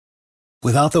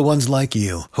Without the ones like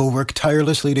you, who work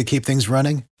tirelessly to keep things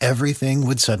running, everything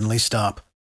would suddenly stop.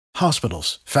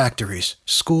 Hospitals, factories,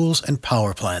 schools, and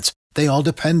power plants, they all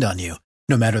depend on you.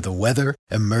 No matter the weather,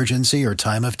 emergency, or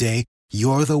time of day,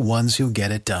 you're the ones who get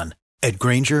it done. At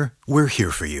Grainger, we're here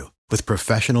for you with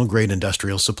professional-grade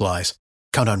industrial supplies.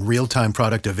 Count on real-time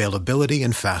product availability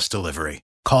and fast delivery.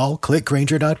 Call, click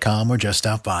Grainger.com, or just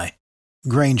stop by.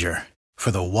 Grainger, for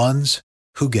the ones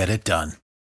who get it done.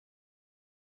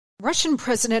 Russian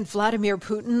President Vladimir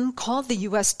Putin called the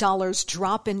U.S. dollar's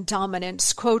drop in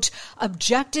dominance, quote,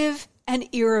 objective and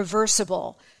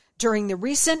irreversible during the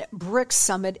recent BRICS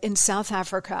summit in South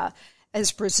Africa,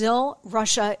 as Brazil,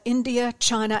 Russia, India,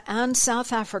 China, and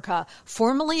South Africa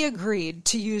formally agreed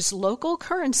to use local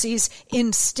currencies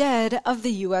instead of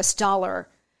the U.S. dollar.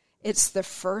 It's the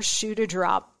first shoe to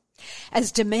drop.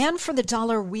 As demand for the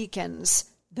dollar weakens,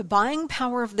 the buying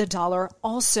power of the dollar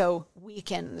also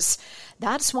weakens.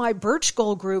 That's why Birch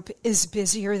Gold Group is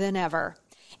busier than ever.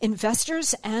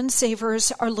 Investors and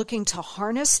savers are looking to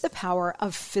harness the power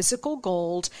of physical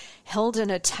gold held in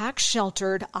a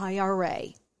tax-sheltered IRA.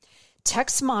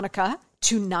 Text Monica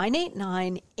to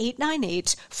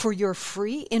 989-898 for your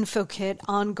free info kit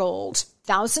on gold.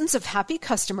 Thousands of happy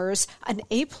customers, an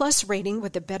A-plus rating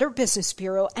with the Better Business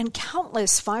Bureau, and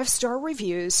countless 5-star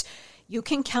reviews. You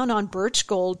can count on Birch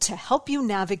Gold to help you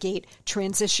navigate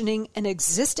transitioning an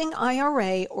existing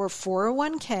IRA or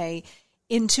 401k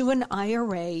into an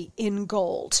IRA in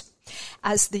gold.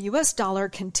 As the U.S. dollar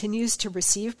continues to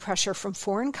receive pressure from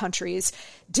foreign countries,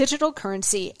 digital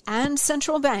currency, and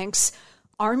central banks,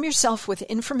 arm yourself with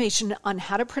information on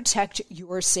how to protect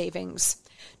your savings.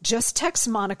 Just text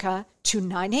Monica to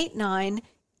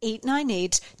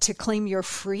 989-898 to claim your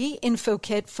free info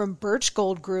kit from Birch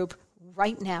Gold Group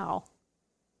right now.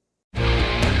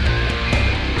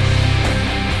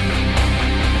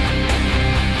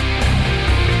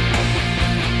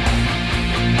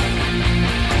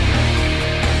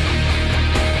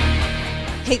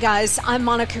 Hey guys, I'm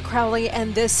Monica Crowley,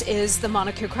 and this is the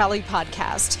Monica Crowley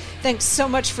Podcast. Thanks so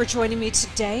much for joining me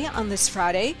today on this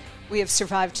Friday. We have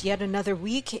survived yet another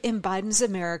week in Biden's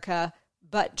America,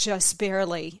 but just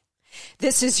barely.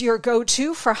 This is your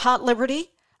go-to for Hot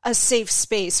Liberty, a safe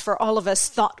space for all of us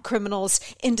thought criminals,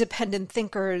 independent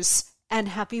thinkers, and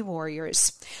happy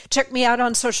warriors. Check me out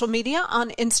on social media. On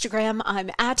Instagram, I'm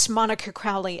at Monica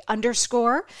Crowley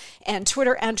 _, and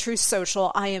Twitter and Truth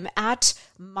Social, I am at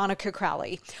Monica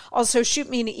Crowley. Also, shoot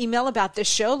me an email about this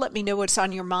show. Let me know what's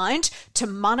on your mind to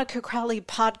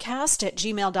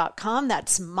monicacrowleypodcast@gmail.com.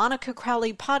 That's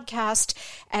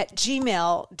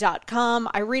monicacrowleypodcast@gmail.com.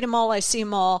 I read them all, I see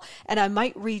them all, and I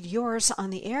might read yours on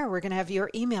the air. We're going to have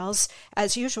your emails,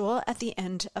 as usual, at the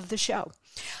end of the show.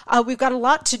 We've got a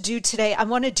lot to do today. I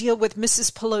want to deal with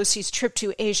Mrs. Pelosi's trip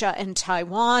to Asia and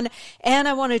Taiwan, and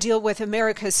I want to deal with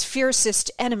America's fiercest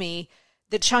enemy,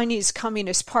 the Chinese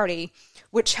Communist Party,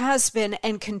 which has been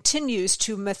and continues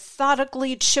to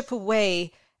methodically chip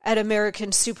away at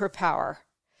American superpower.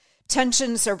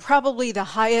 Tensions are probably the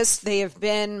highest they have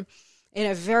been in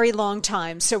a very long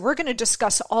time. So we're going to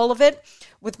discuss all of it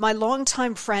with my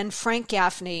longtime friend, Frank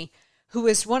Gaffney, who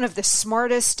is one of the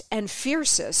smartest and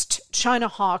fiercest China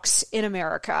hawks in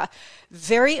America.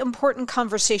 Very important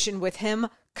conversation with him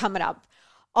coming up.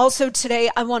 Also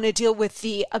today, I want to deal with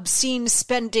the obscene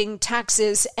spending,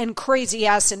 taxes, and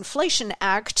crazy-ass Inflation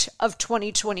Act of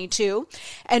 2022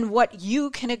 and what you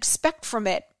can expect from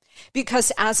it.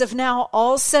 Because as of now,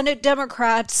 all Senate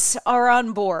Democrats are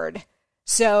on board.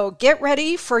 So get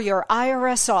ready for your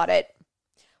IRS audit.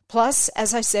 Plus,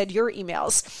 as I said, your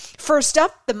emails. First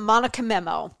up, the Monica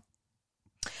Memo.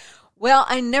 Well,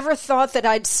 I never thought that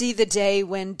I'd see the day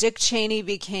when Dick Cheney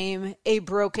became a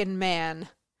broken man.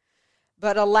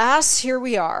 But alas, here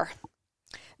we are.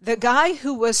 The guy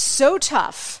who was so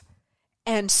tough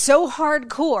and so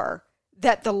hardcore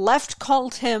that the left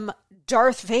called him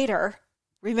Darth Vader.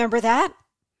 Remember that?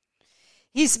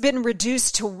 He's been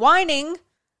reduced to whining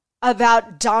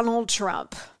about Donald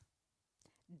Trump.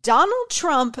 Donald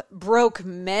Trump broke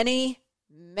many,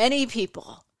 many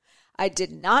people. I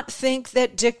did not think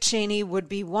that Dick Cheney would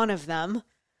be one of them,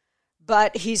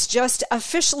 but he's just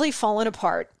officially fallen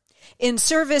apart in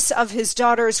service of his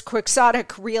daughter's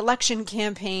quixotic re-election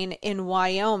campaign in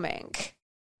Wyoming.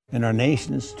 In our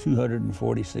nation's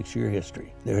 246-year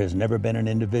history, there has never been an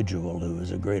individual who is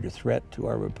a greater threat to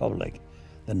our republic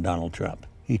than Donald Trump.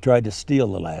 He tried to steal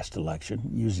the last election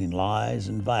using lies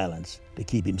and violence to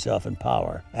keep himself in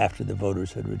power after the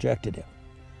voters had rejected him.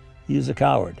 He is a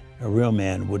coward. A real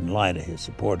man wouldn't lie to his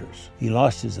supporters. He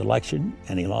lost his election,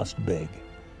 and he lost big.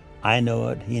 I know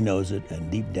it, he knows it,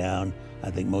 and deep down,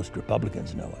 I think most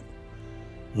Republicans know it.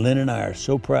 Lynn and I are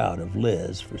so proud of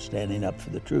Liz for standing up for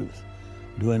the truth,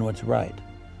 doing what's right,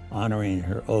 honoring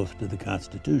her oath to the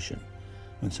Constitution,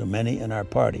 when so many in our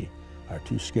party are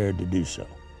too scared to do so.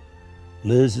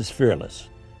 Liz is fearless.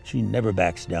 She never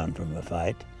backs down from a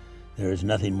fight. There is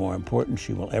nothing more important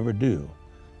she will ever do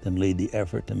than lead the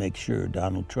effort to make sure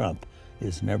Donald Trump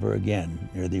is never again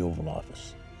near the Oval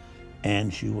Office.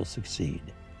 And she will succeed.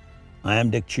 I am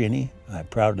Dick Cheney. I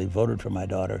proudly voted for my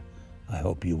daughter. I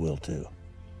hope you will too.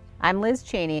 I'm Liz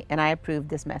Cheney, and I approve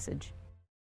this message.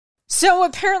 So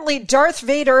apparently Darth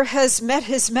Vader has met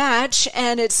his match,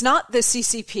 and it's not the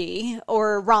CCP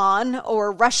or Iran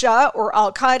or Russia or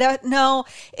Al-Qaeda. No,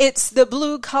 it's the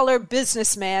blue-collar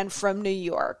businessman from New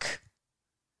York.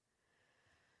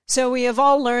 So we have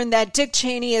all learned that Dick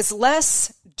Cheney is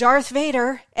less Darth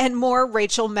Vader and more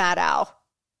Rachel Maddow,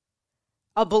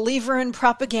 a believer in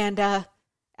propaganda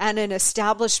and an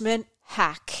establishment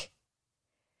hack.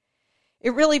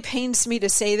 It really pains me to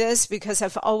say this because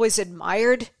I've always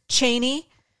admired Cheney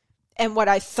and what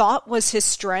I thought was his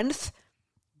strength,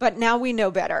 but now we know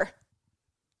better.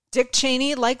 Dick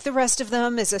Cheney, like the rest of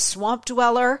them, is a swamp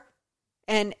dweller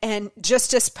and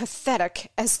just as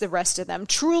pathetic as the rest of them,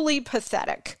 truly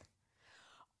pathetic.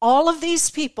 All of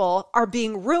these people are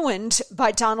being ruined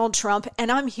by Donald Trump,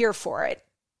 and I'm here for it,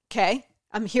 okay?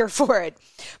 I'm here for it.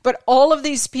 But all of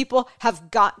these people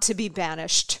have got to be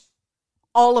banished.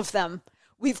 All of them.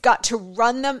 We've got to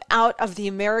run them out of the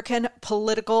American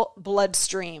political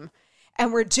bloodstream.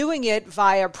 And we're doing it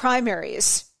via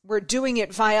primaries. We're doing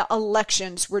it via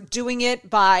elections. We're doing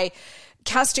it by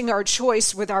casting our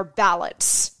choice with our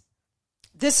ballots.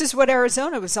 This is what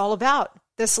Arizona was all about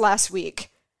this last week.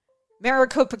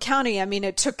 Maricopa County,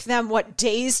 it took them,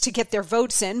 days to get their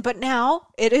votes in, but now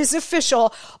it is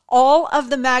official. All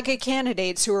of the MAGA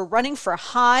candidates who are running for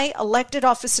high elected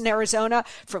office in Arizona,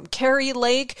 from Kari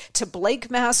Lake to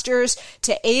Blake Masters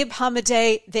to Abe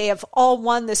Hamadeh, they have all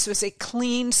won. This was a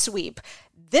clean sweep.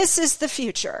 This is the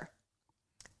future.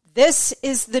 This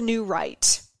is the new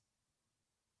right.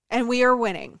 And we are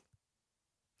winning.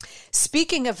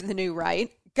 Speaking of the new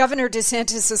right, Governor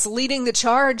DeSantis is leading the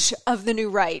charge of the new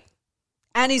right.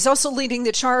 And he's also leading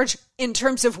the charge in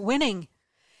terms of winning.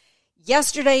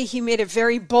 Yesterday, he made a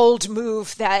very bold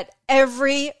move that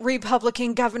every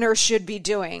Republican governor should be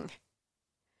doing.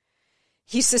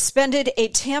 He suspended a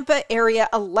Tampa area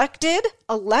elected,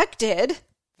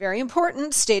 very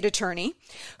important, state attorney,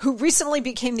 who recently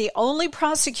became the only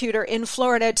prosecutor in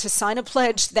Florida to sign a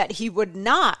pledge that he would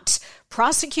not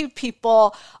prosecute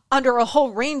people under a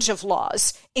whole range of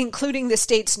laws, including the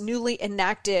state's newly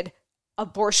enacted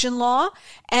abortion law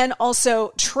and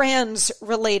also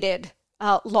trans-related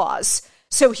laws.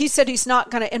 So he said he's not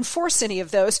going to enforce any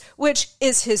of those, which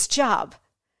is his job.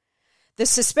 The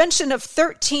suspension of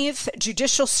 13th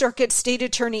Judicial Circuit State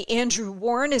Attorney Andrew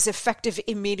Warren is effective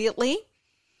immediately.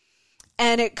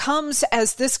 And it comes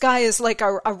as this guy is like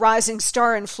a rising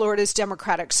star in Florida's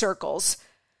Democratic circles.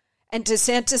 And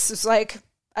DeSantis is like,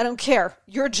 I don't care.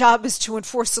 Your job is to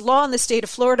enforce the law in the state of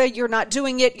Florida. You're not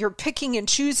doing it. You're picking and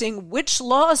choosing which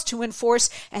laws to enforce.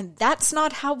 And that's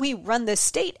not how we run this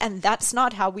state. And that's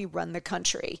not how we run the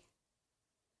country.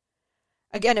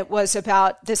 Again, it was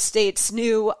about the state's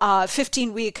new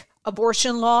 15-week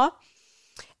abortion law.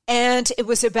 And it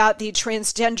was about the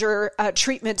transgender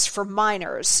treatments for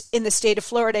minors in the state of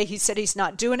Florida. He said he's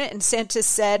not doing it. And DeSantis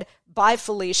said, bye,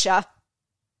 Felicia.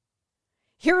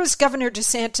 Here is Governor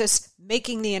DeSantis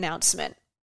making the announcement.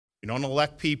 You don't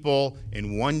elect people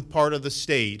in one part of the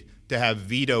state to have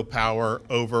veto power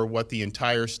over what the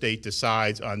entire state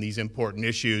decides on these important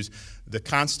issues. The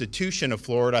Constitution of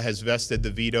Florida has vested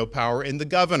the veto power in the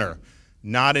governor,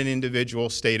 not in individual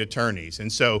state attorneys.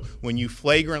 And so when you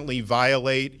flagrantly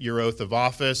violate your oath of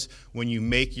office, when you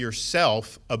make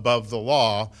yourself above the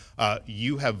law,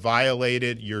 you have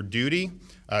violated your duty.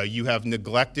 You have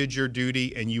neglected your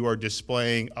duty, and you are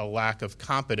displaying a lack of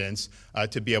competence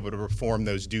to be able to perform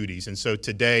those duties. And so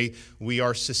today, we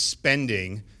are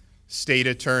suspending State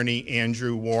Attorney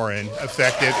Andrew Warren,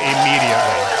 effective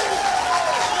immediately.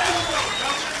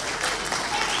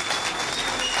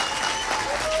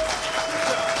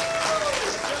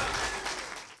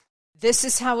 This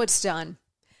is how it's done.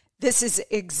 This is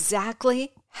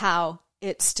exactly how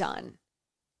it's done.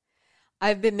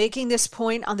 I've been making this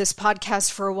point on this podcast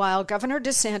for a while. Governor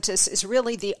DeSantis is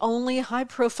really the only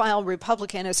high-profile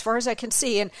Republican, as far as I can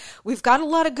see, and we've got a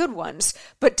lot of good ones.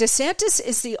 But DeSantis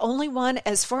is the only one,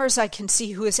 as far as I can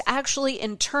see, who has actually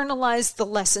internalized the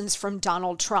lessons from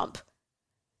Donald Trump.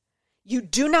 You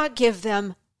do not give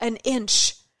them an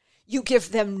inch. You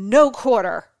give them no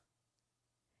quarter.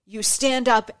 You stand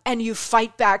up and you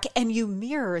fight back and you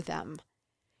mirror them.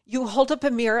 You hold up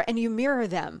a mirror and you mirror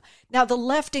them. Now, the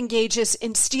left engages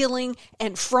in stealing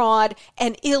and fraud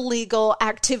and illegal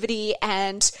activity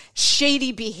and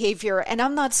shady behavior. And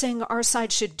I'm not saying our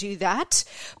side should do that,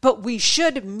 but we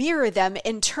should mirror them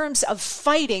in terms of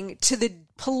fighting to the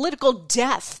political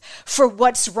death for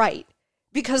what's right.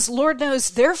 Because Lord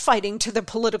knows they're fighting to the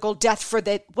political death for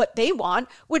what they want,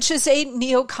 which is a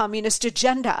neo-communist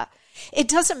agenda. It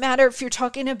doesn't matter if you're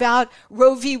talking about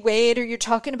Roe v. Wade or you're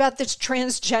talking about this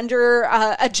transgender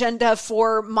agenda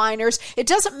for minors. It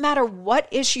doesn't matter what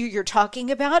issue you're talking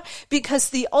about, because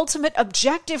the ultimate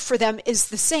objective for them is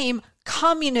the same: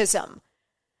 communism.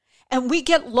 And we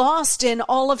get lost in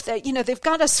all of that. They've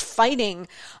got us fighting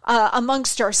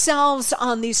amongst ourselves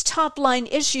on these top line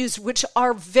issues, which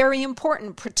are very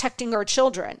important, protecting our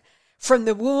children from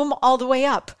the womb all the way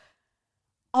up.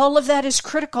 All of that is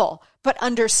critical, but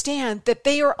understand that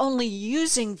they are only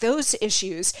using those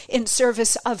issues in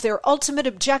service of their ultimate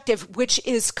objective, which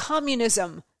is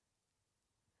communism.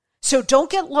 So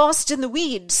don't get lost in the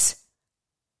weeds.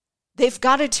 They've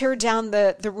got to tear down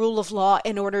the rule of law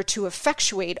in order to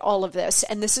effectuate all of this.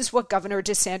 And this is what Governor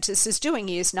DeSantis is doing.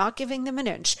 He is not giving them an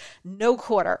inch, no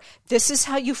quarter. This is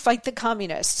how you fight the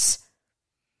communists.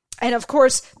 And of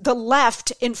course, the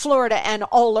left in Florida and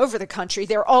all over the country,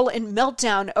 they're all in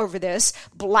meltdown over this,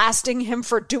 blasting him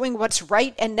for doing what's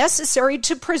right and necessary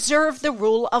to preserve the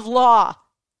rule of law.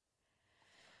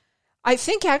 I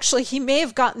think actually he may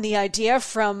have gotten the idea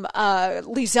from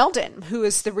Lee Zeldin, who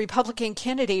is the Republican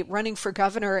candidate running for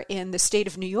governor in the state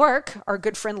of New York, our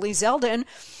good friend Lee Zeldin,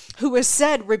 who has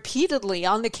said repeatedly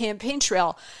on the campaign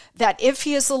trail that if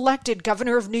he is elected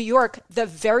governor of New York, the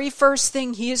very first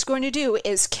thing he is going to do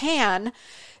is can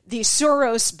the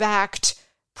Soros-backed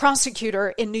prosecutor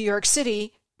in New York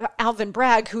City, Alvin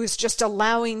Bragg, who is just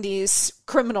allowing these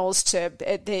criminals to,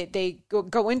 they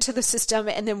go into the system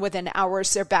and then within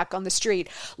hours they're back on the street.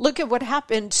 Look at what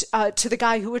happened to the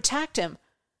guy who attacked him.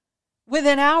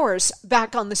 Within hours,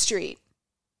 back on the street.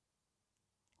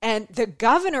 And the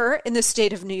governor in the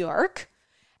state of New York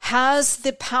has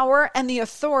the power and the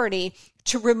authority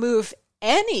to remove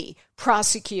any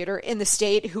prosecutor in the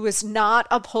state who is not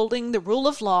upholding the rule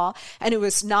of law and who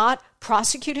is not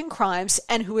prosecuting crimes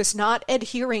and who is not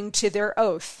adhering to their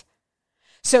oath.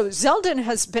 So Zeldin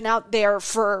has been out there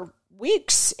for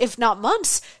weeks, if not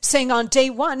months, saying on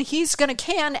day one he's going to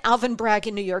can Alvin Bragg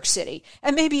in New York City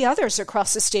and maybe others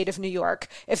across the state of New York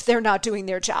if they're not doing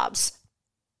their jobs.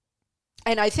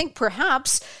 And I think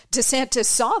perhaps DeSantis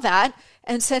saw that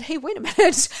and said, hey, wait a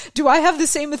minute, do I have the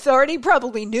same authority?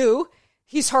 Probably knew.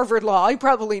 He's Harvard Law. He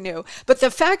probably knew. But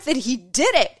the fact that he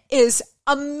did it is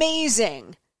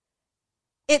amazing.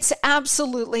 It's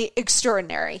absolutely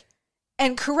extraordinary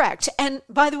and correct. And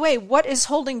by the way, what is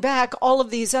holding back all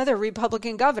of these other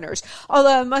Republican governors?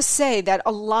 Although I must say that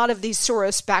a lot of these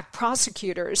Soros-backed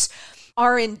prosecutors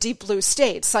are in deep blue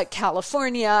states like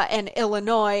California and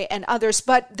Illinois and others,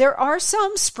 but there are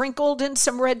some sprinkled in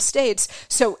some red states.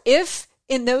 So if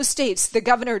in those states the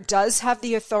governor does have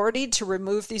the authority to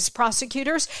remove these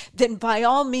prosecutors, then by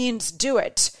all means do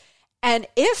it. And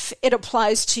if it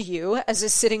applies to you as a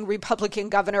sitting Republican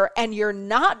governor and you're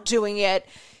not doing it,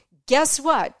 guess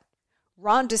what?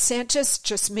 Ron DeSantis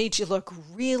just made you look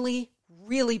really,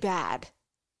 really bad.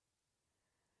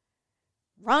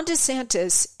 Ron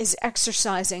DeSantis is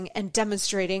exercising and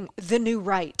demonstrating the new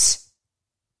right.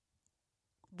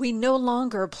 We no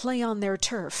longer play on their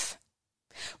turf.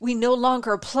 We no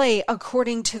longer play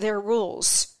according to their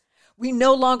rules. We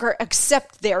no longer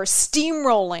accept their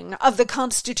steamrolling of the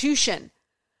Constitution,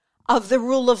 of the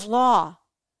rule of law,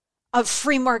 of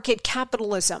free market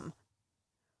capitalism.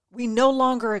 We no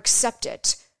longer accept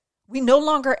it. We no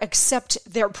longer accept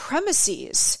their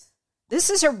premises. This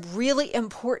is a really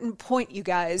important point, you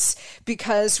guys,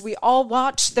 because we all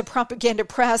watch the propaganda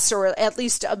press or at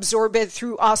least absorb it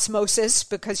through osmosis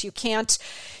because you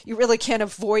really can't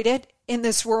avoid it in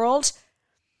this world.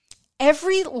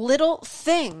 Every little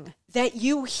thing that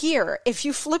you hear, if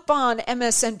you flip on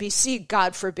MSNBC,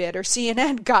 God forbid, or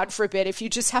CNN, God forbid, if you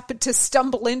just happen to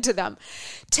stumble into them,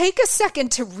 take a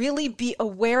second to really be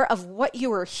aware of what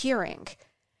you are hearing.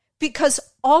 Because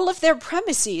all of their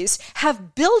premises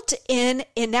have built-in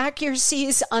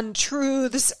inaccuracies,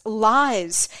 untruths,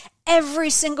 lies,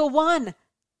 every single one.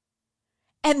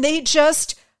 And they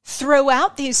just throw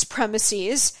out these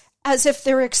premises as if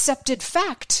they're accepted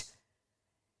fact.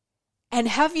 And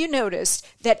have you noticed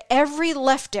that every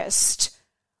leftist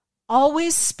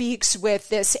always speaks with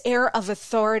this air of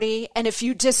authority, and if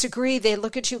you disagree, they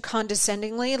look at you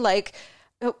condescendingly like,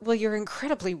 oh, well, you're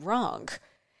incredibly wrong.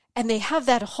 And they have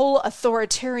that whole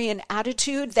authoritarian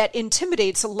attitude that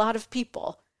intimidates a lot of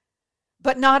people.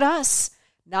 But not us.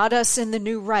 Not us in the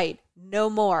new right. No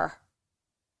more.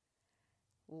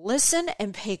 Listen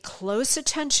and pay close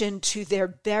attention to their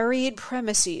buried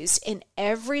premises in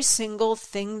every single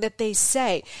thing that they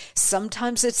say.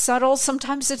 Sometimes it's subtle,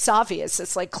 sometimes it's obvious.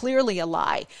 It's like clearly a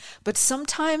lie. But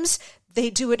sometimes they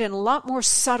do it in a lot more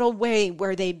subtle way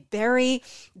where they bury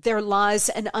their lies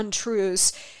and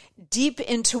untruths deep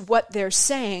into what they're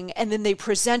saying, and then they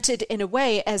present it in a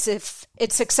way as if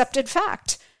it's accepted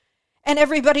fact. And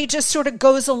everybody just sort of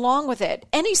goes along with it.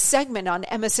 Any segment on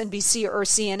MSNBC or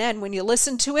CNN, when you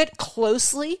listen to it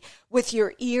closely with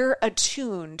your ear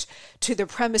attuned to the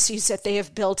premises that they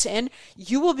have built in,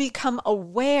 you will become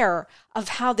aware of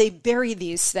how they bury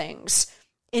these things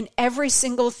in every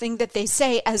single thing that they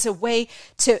say as a way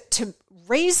to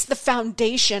raise the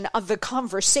foundation of the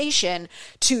conversation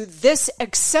to this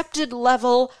accepted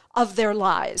level of their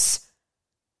lies.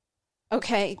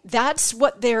 Okay, that's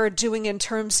what they're doing in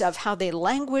terms of how they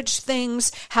language things,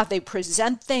 how they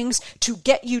present things to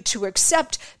get you to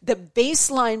accept the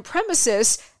baseline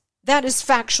premises that is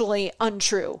factually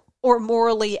untrue or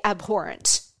morally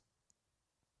abhorrent.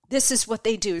 This is what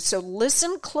they do. So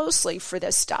listen closely for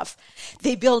this stuff.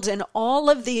 They build in all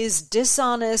of these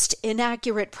dishonest,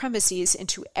 inaccurate premises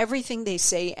into everything they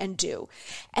say and do.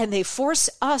 And they force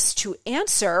us to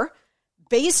answer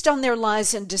based on their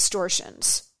lies and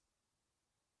distortions.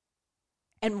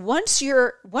 And once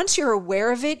you're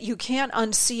aware of it, you can't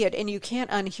unsee it and you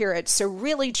can't unhear it. So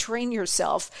really train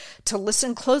yourself to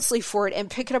listen closely for it and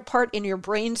pick it apart in your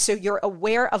brain so you're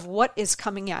aware of what is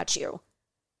coming at you.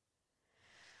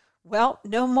 Well,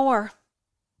 no more.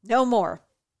 No more.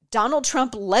 Donald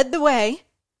Trump led the way,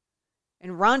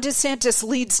 and Ron DeSantis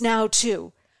leads now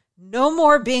too. No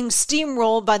more being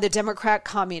steamrolled by the Democrat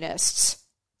communists.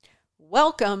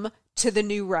 Welcome to the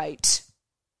new right.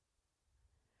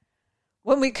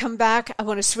 When we come back, I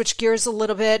want to switch gears a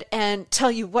little bit and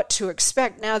tell you what to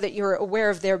expect now that you're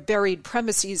aware of their buried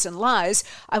premises and lies.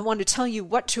 I want to tell you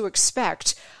what to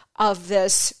expect of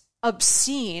this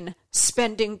obscene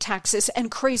spending, taxes,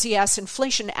 and crazy-ass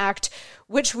Inflation Act,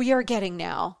 which we are getting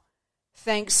now,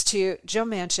 thanks to Joe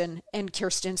Manchin and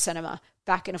Kyrsten Sinema.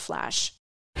 Back in a flash.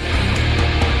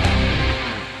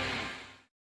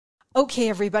 Okay,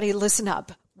 everybody, listen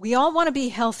up. We all want to be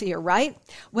healthier, right?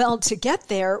 Well, to get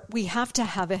there, we have to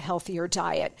have a healthier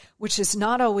diet, which is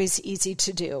not always easy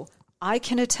to do. I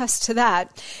can attest to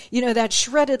that. You know, that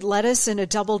shredded lettuce in a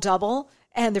double-double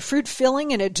and the fruit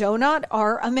filling in a donut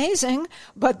are amazing,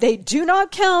 but they do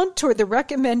not count toward the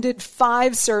recommended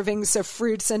 5 servings of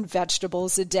fruits and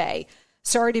vegetables a day.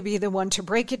 Sorry to be the one to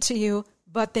break it to you,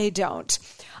 but they don't.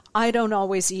 I don't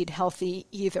always eat healthy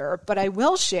either, but I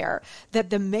will share that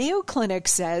the Mayo Clinic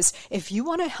says if you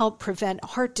want to help prevent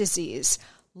heart disease,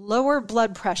 lower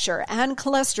blood pressure, and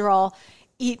cholesterol,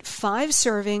 eat 5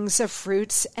 servings of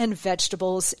fruits and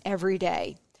vegetables every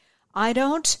day. I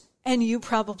don't, and you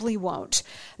probably won't.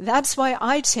 That's why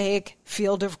I take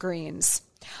Field of Greens.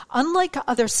 Unlike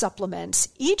other supplements,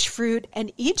 each fruit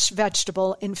and each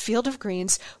vegetable in Field of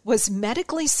Greens was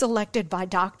medically selected by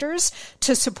doctors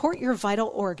to support your vital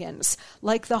organs,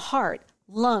 like the heart,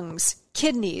 lungs,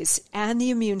 kidneys, and the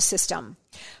immune system.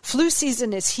 Flu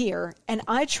season is here, and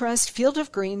I trust Field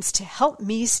of Greens to help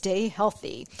me stay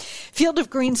healthy. Field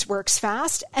of Greens works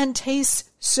fast and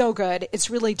tastes so good. It's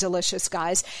really delicious,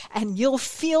 guys, and you'll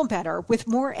feel better with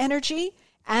more energy.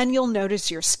 And you'll notice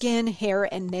your skin, hair,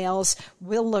 and nails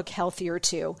will look healthier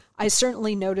too. I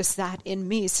certainly noticed that in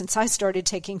me since I started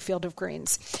taking Field of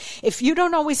Greens. If you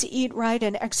don't always eat right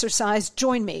and exercise,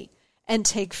 join me and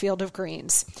take Field of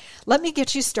Greens. Let me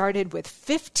get you started with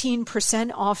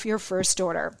 15% off your first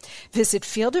order. Visit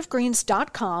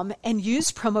fieldofgreens.com and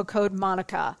use promo code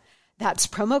Monica. That's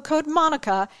promo code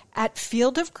Monica at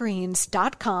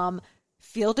fieldofgreens.com,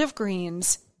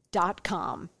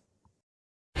 fieldofgreens.com.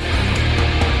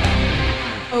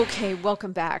 Okay,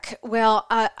 welcome back. Well,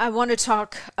 I want to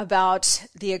talk about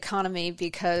the economy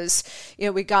because,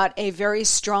 we got a very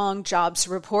strong jobs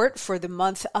report for the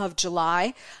month of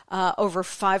July. Over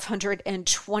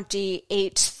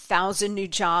 528,000 new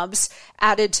jobs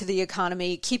added to the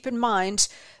economy. Keep in mind,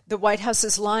 the White House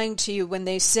is lying to you when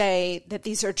they say that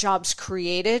these are jobs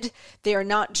created. They are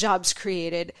not jobs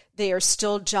created. They are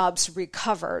still jobs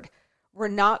recovered. We're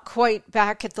not quite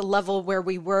back at the level where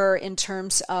we were in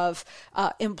terms of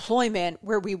employment,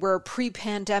 where we were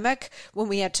pre-pandemic when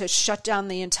we had to shut down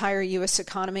the entire U.S.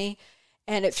 economy.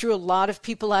 And it threw a lot of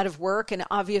people out of work and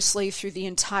obviously threw the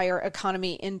entire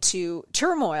economy into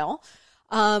turmoil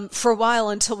for a while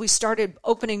until we started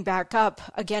opening back up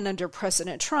again under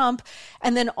President Trump.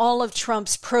 And then all of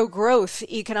Trump's pro-growth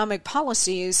economic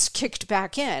policies kicked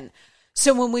back in.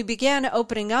 So when we began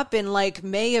opening up in like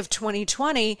May of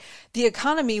 2020, the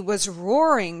economy was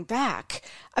roaring back.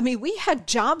 I mean, we had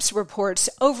jobs reports,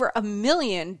 over 1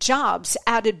 million jobs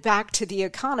added back to the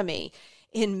economy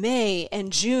in May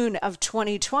and June of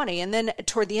 2020. And then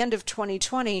toward the end of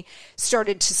 2020,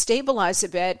 started to stabilize a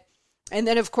bit. And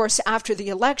then, of course, after the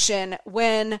election,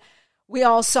 when we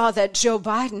all saw that Joe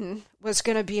Biden was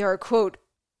going to be our, quote,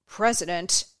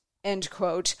 president, end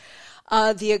quote,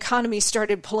 the economy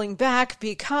started pulling back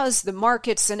because the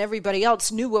markets and everybody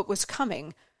else knew what was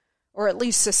coming, or at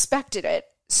least suspected it.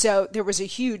 So there was a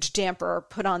huge damper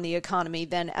put on the economy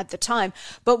then at the time.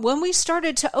 But when we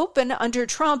started to open under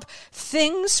Trump,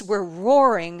 things were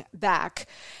roaring back.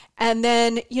 And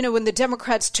then, when the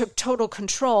Democrats took total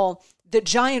control, the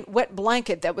giant wet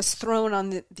blanket that was thrown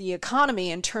on the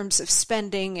economy in terms of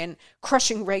spending and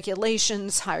crushing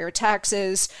regulations, higher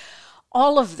taxes,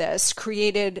 all of this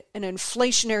created an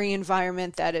inflationary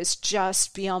environment that is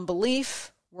just beyond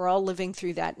belief. We're all living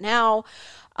through that now,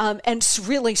 and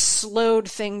really slowed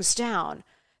things down.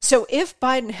 So if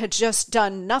Biden had just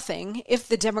done nothing, if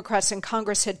the Democrats in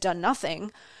Congress had done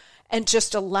nothing and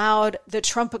just allowed the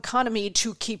Trump economy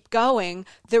to keep going,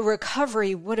 the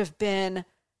recovery would have been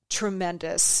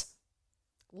tremendous.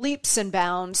 Leaps and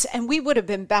bounds, and we would have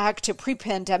been back to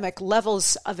pre-pandemic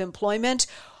levels of employment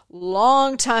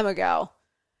long time ago.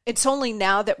 It's only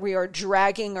now that we are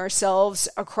dragging ourselves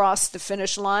across the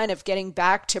finish line of getting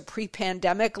back to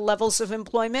pre-pandemic levels of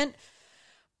employment.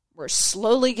 We're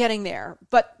slowly getting there.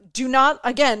 But do not,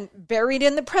 again, buried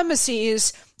in the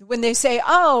premises, when they say,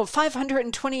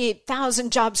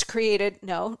 528,000 jobs created.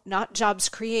 No, not jobs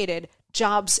created,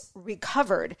 jobs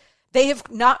recovered. They have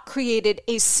not created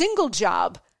a single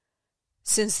job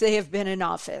since they have been in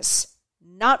office.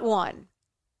 Not one.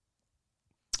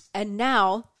 And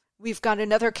now we've got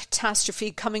another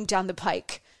catastrophe coming down the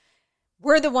pike.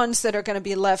 We're the ones that are going to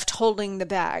be left holding the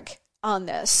bag on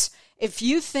this. If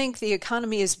you think the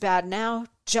economy is bad now,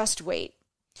 just wait.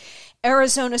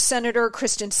 Arizona Senator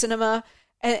Kyrsten Sinema,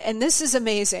 and this is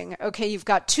amazing. Okay, you've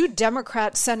got 2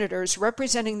 Democrat senators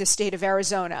representing the state of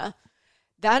Arizona.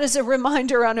 That is a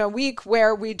reminder on a week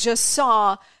where we just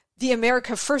saw the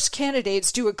America First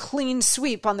candidates do a clean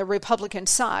sweep on the Republican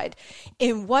side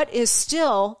in what is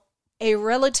still a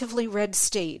relatively red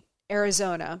state,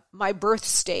 Arizona, my birth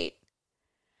state.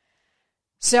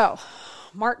 So,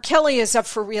 Mark Kelly is up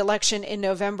for re-election in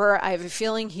November. I have a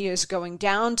feeling he is going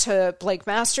down to Blake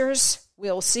Masters.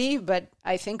 We'll see, but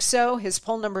I think so. His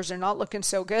poll numbers are not looking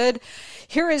so good.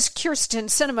 Here is Kyrsten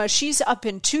Sinema. She's up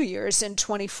in 2 years, in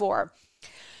 24.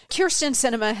 Kyrsten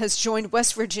Sinema has joined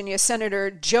West Virginia Senator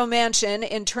Joe Manchin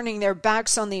in turning their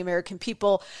backs on the American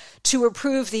people to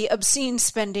approve the Obscene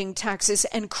Spending Taxes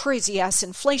and Crazy-Ass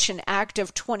Inflation Act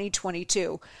of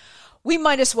 2022. We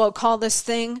might as well call this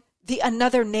thing the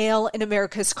Another Nail in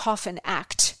America's Coffin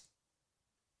Act.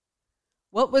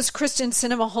 What was Kyrsten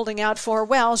Sinema holding out for?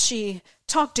 Well, she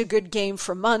talked a good game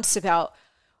for months about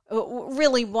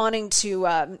really wanting to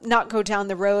not go down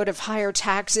the road of higher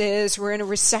taxes. We're in a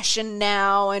recession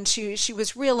now. And she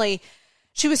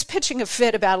was pitching a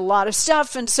fit about a lot of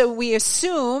stuff. And so we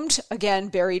assumed, again,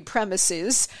 buried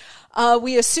premises,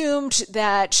 we assumed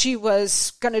that she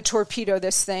was going to torpedo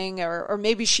this thing, or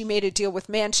maybe she made a deal with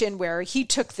Manchin where he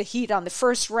took the heat on the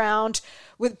first round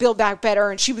with Build Back Better,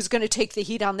 and she was going to take the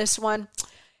heat on this one.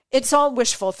 It's all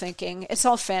wishful thinking. It's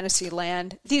all fantasy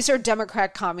land. These are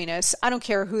Democrat communists. I don't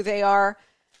care who they are.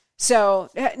 So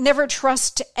never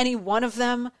trust any one of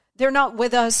them. They're not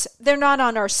with us. They're not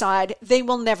on our side. They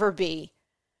will never be.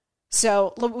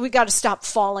 So we got to stop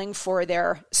falling for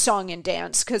their song and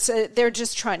dance, because they're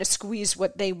just trying to squeeze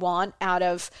what they want out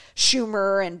of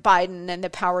Schumer and Biden and the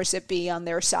powers that be on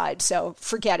their side. So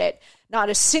forget it. Not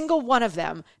a single one of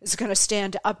them is going to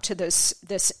stand up to this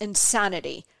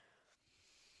insanity.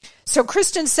 So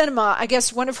Kyrsten Sinema, I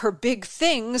guess one of her big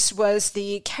things was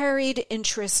the carried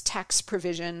interest tax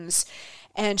provisions.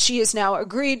 And she has now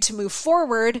agreed to move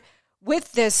forward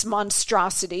with this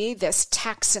monstrosity, this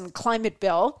tax and climate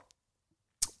bill,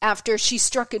 after she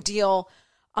struck a deal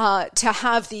to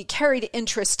have the carried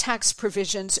interest tax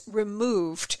provisions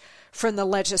removed from the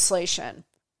legislation.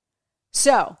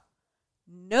 So,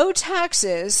 no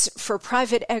taxes for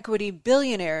private equity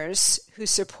billionaires who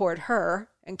support her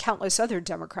and countless other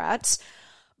Democrats,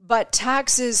 but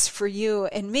taxes for you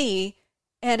and me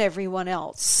and everyone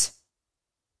else.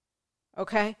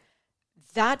 Okay?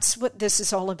 That's what this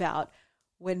is all about.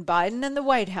 When Biden and the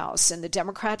White House and the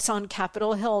Democrats on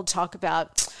Capitol Hill talk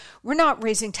about, we're not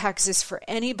raising taxes for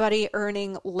anybody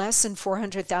earning less than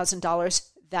 $400,000,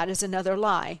 that is another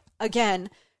lie. Again,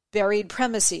 buried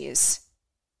premises.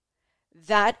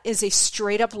 That is a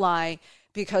straight up lie,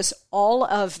 because all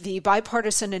of the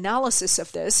bipartisan analysis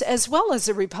of this, as well as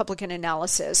the Republican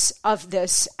analysis of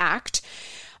this act,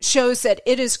 shows that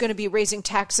it is going to be raising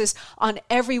taxes on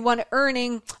everyone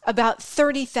earning about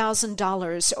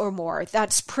 $30,000 or more.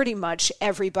 That's pretty much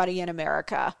everybody in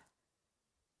America.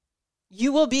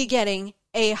 You will be getting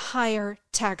a higher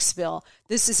tax bill.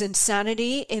 This is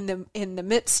insanity in the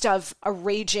midst of a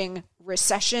raging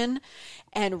recession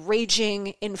and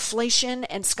raging inflation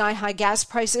and sky-high gas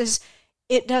prices.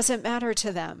 It doesn't matter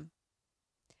to them.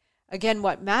 Again,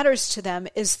 what matters to them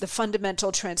is the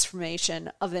fundamental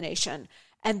transformation of the nation.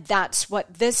 And that's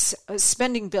what this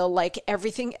spending bill, like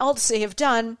everything else they have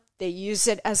done, they use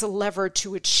it as a lever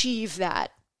to achieve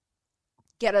that.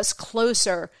 Get us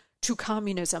closer to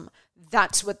communism.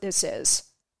 That's what this is.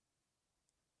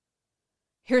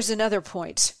 Here's another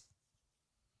point.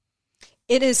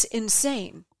 It is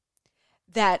insane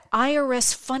that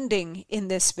IRS funding in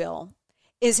this bill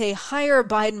is a higher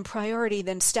Biden priority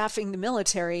than staffing the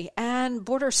military and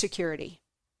border security.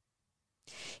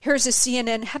 Here's a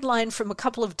CNN headline from a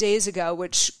couple of days ago,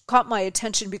 which caught my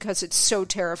attention because it's so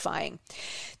terrifying.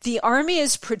 The Army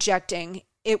is projecting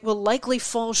it will likely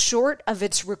fall short of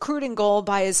its recruiting goal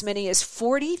by as many as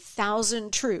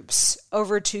 40,000 troops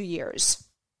over 2 years.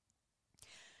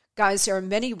 Guys, there are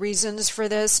many reasons for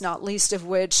this, not least of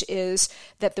which is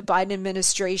that the Biden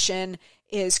administration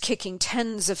is kicking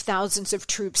tens of thousands of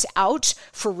troops out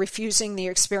for refusing the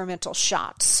experimental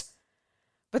shots.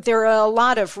 But there are a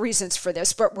lot of reasons for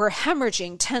this, but we're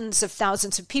hemorrhaging tens of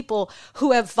thousands of people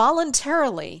who have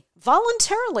voluntarily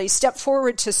stepped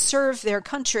forward to serve their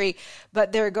country,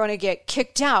 but they're going to get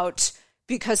kicked out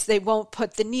because they won't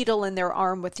put the needle in their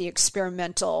arm with the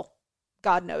experimental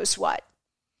God knows what.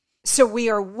 So we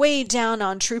are way down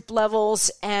on troop levels,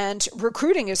 and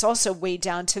recruiting is also way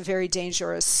down to very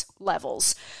dangerous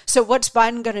levels. So what's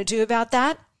Biden going to do about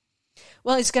that?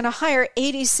 Well, he's going to hire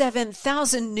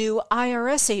 87,000 new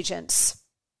IRS agents.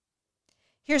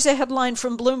 Here's a headline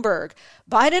from Bloomberg.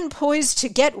 Biden poised to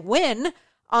get win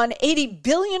on $80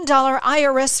 billion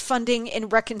IRS funding in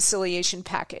reconciliation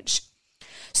package.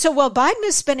 So while Biden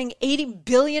is spending $80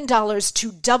 billion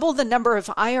to double the number of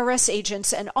IRS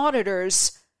agents and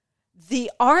auditors,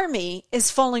 the Army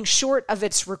is falling short of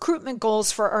its recruitment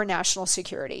goals for our national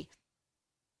security.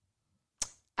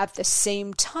 At the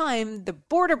same time, the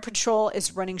Border Patrol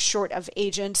is running short of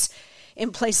agents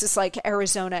in places like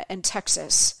Arizona and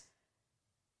Texas.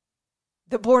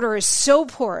 The border is so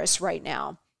porous right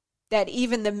now that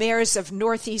even the mayors of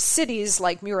Northeast cities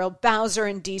like Muriel Bowser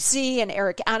in D.C. and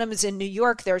Eric Adams in New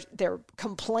York, they're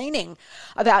complaining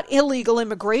about illegal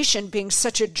immigration being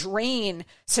such a drain,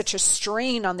 such a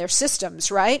strain on their systems,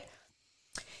 right?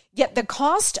 Yet the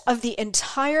cost of the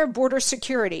entire border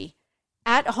security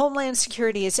at Homeland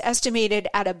Security is estimated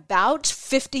at about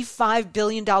 $55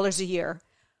 billion a year,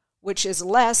 which is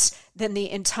less than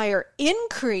the entire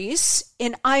increase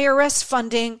in IRS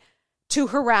funding to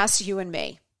harass you and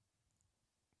me.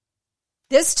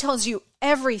 This tells you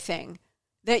everything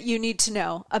that you need to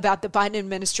know about the Biden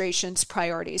administration's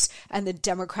priorities and the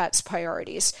Democrats'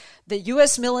 priorities. The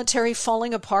U.S. military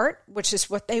falling apart, which is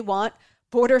what they want.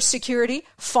 Border security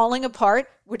falling apart,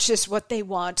 which is what they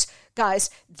want. Guys,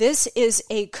 this is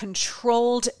a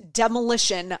controlled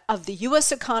demolition of the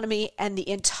U.S. economy and the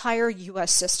entire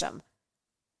U.S. system.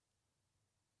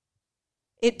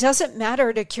 It doesn't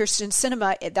matter to Kyrsten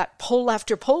Sinema that poll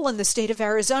after poll in the state of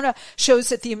Arizona shows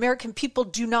that the American people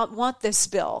do not want this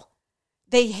bill.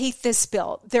 They hate this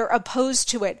bill. They're opposed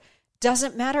to it.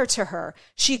 Doesn't matter to her.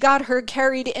 She got her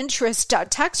carried interest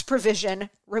tax provision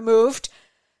removed,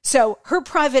 so her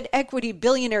private equity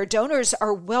billionaire donors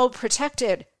are well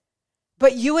protected.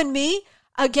 But you and me,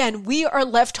 again, we are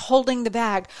left holding the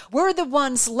bag. We're the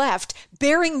ones left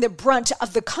bearing the brunt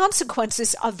of the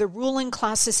consequences of the ruling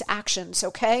class's actions,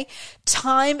 okay?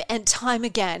 Time and time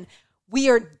again. We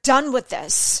are done with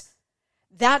this.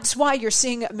 That's why you're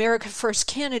seeing America First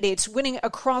candidates winning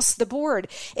across the board.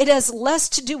 It has less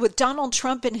to do with Donald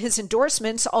Trump and his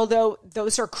endorsements, although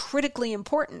those are critically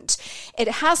important. It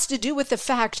has to do with the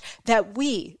fact that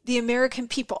we, the American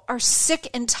people, are sick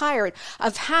and tired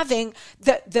of having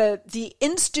the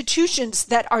institutions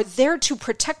that are there to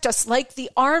protect us, like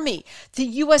the Army, the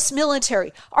U.S.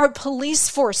 military, our police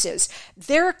forces.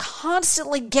 They're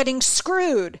constantly getting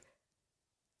screwed.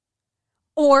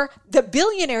 Or the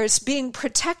billionaires being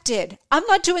protected. I'm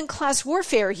not doing class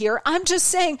warfare here. I'm just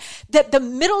saying that the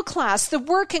middle class, the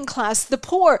working class, the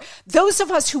poor, those of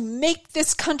us who make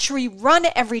this country run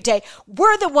every day,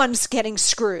 we're the ones getting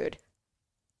screwed.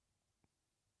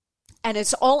 And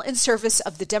it's all in service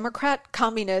of the Democrat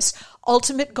communist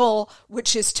ultimate goal,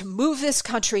 which is to move this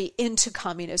country into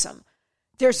communism.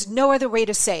 There's no other way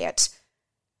to say it.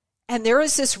 And there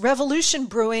is this revolution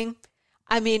brewing.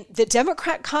 I mean, the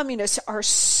Democrat communists are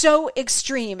so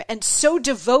extreme and so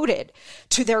devoted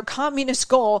to their communist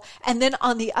goal. And then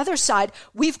on the other side,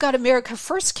 we've got America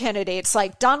First candidates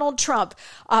like Donald Trump,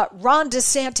 Ron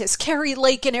DeSantis, Kari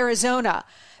Lake in Arizona,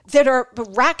 that are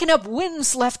racking up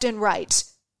wins left and right.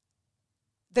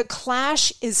 The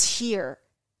clash is here.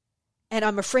 And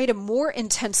I'm afraid a more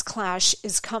intense clash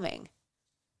is coming.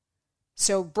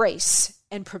 So brace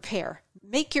and prepare.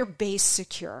 Make your base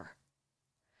secure.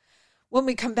 When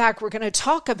we come back, we're going to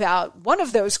talk about one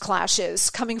of those clashes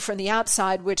coming from the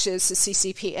outside, which is the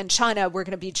CCP and China. We're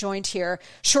going to be joined here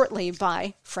shortly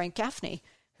by Frank Gaffney,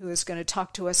 who is going to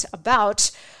talk to us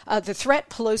about the threat,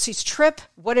 Pelosi's trip,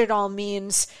 what it all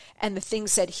means, and the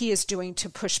things that he is doing to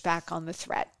push back on the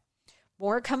threat.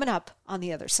 More coming up on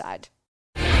the other side.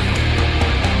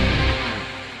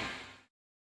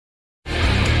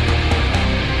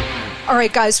 All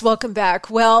right, guys, welcome back.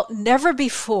 Well, never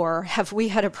before have we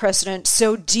had a president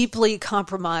so deeply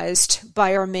compromised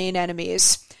by our main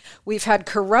enemies. We've had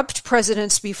corrupt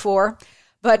presidents before,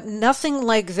 but nothing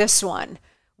like this one,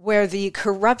 where the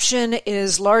corruption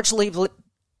is largely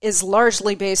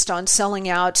based on selling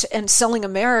out and selling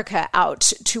America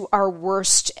out to our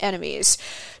worst enemies.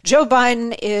 Joe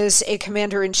Biden is a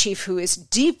commander-in-chief who is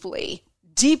deeply,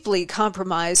 deeply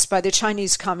compromised by the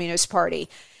Chinese Communist Party.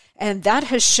 And that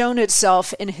has shown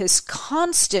itself in his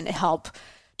constant help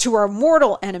to our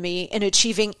mortal enemy in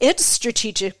achieving its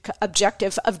strategic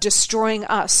objective of destroying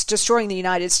us, destroying the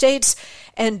United States,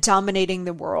 and dominating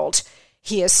the world.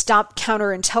 He has stopped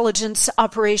counterintelligence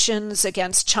operations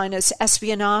against China's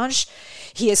espionage.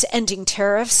 He is ending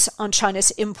tariffs on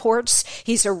China's imports.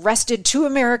 He's arrested 2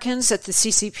 Americans that the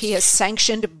CCP has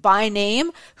sanctioned by name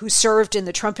who served in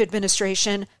the Trump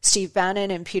administration, Steve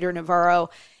Bannon and Peter Navarro.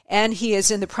 And he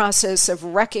is in the process of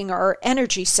wrecking our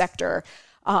energy sector,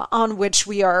 on which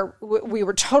we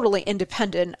were totally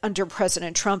independent under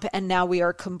President Trump, and now we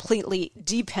are completely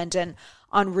dependent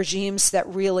on regimes that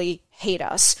really hate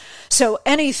us. So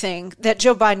anything that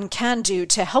Joe Biden can do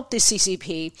to help the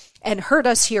CCP and hurt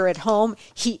us here at home,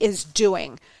 he is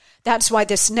doing. That's why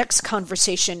this next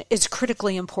conversation is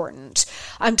critically important.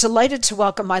 I'm delighted to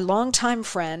welcome my longtime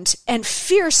friend and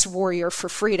fierce warrior for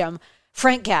freedom,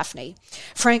 Frank Gaffney.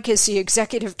 Frank is the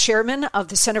executive chairman of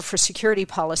the Center for Security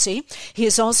Policy. He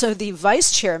is also the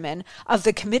vice chairman of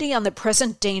the Committee on the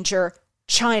Present Danger,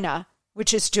 China,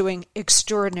 which is doing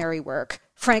extraordinary work.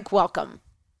 Frank, welcome.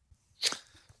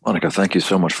 Monica, thank you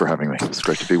so much for having me. It's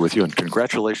great to be with you, and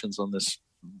congratulations on this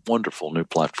wonderful new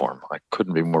platform. I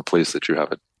couldn't be more pleased that you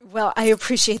have it. Well, I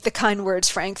appreciate the kind words,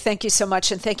 Frank. Thank you so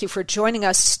much, and thank you for joining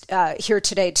us here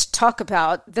today to talk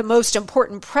about the most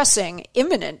important, pressing,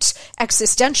 imminent,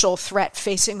 existential threat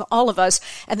facing all of us.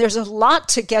 And there's a lot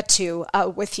to get to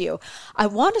with you. I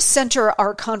want to center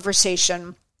our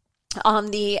conversation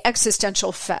on the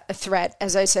existential threat,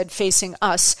 as I said, facing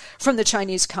us from the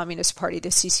Chinese Communist Party, the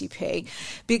CCP,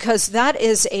 because that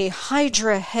is a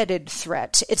hydra-headed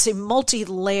threat. It's a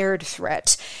multi-layered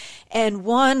threat, and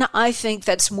one, I think,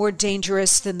 that's more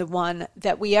dangerous than the one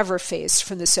that we ever faced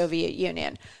from the Soviet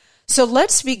Union. So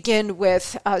let's begin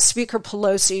with Speaker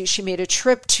Pelosi. She made a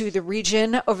trip to the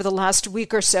region over the last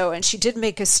week or so, and she did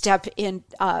make a stop in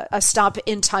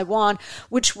Taiwan,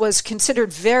 which was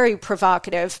considered very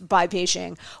provocative by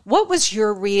Beijing. What was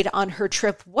your read on her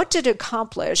trip? What did it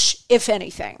accomplish, if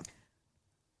anything?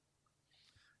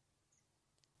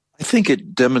 I think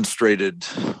it demonstrated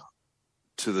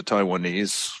to the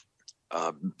Taiwanese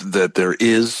that there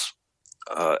is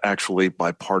actually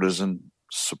bipartisan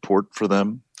support for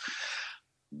them.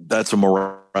 That's a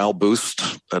morale boost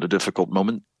at a difficult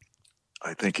moment.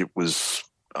 I think it was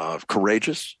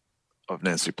courageous of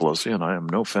Nancy Pelosi, and I am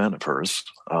no fan of hers,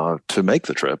 to make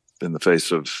the trip in the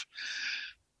face of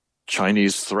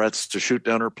Chinese threats to shoot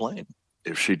down her plane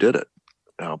if she did it.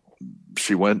 Now,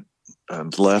 she went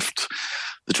and left.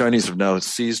 The Chinese have now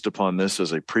seized upon this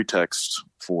as a pretext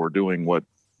for doing what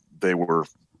they were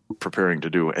preparing to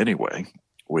do anyway,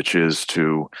 which is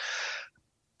to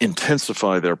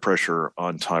intensify their pressure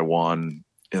on Taiwan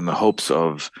in the hopes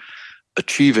of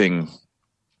achieving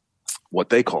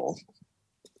what they call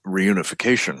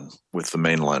reunification with the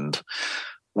mainland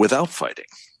without fighting.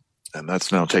 And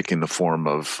that's now taking the form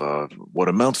of what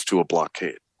amounts to a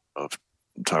blockade of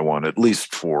Taiwan, at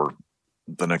least for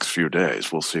the next few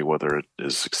days. We'll see whether it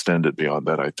is extended beyond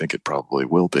that. I think it probably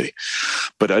will be.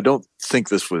 But I don't think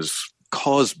this was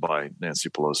caused by Nancy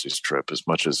Pelosi's trip as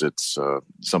much as it's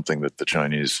something that the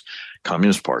Chinese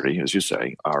Communist Party, as you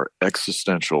say, our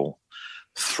existential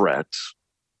threat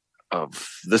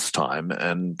of this time,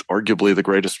 and arguably the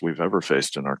greatest we've ever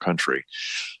faced in our country,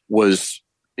 was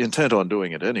intent on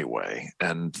doing it anyway.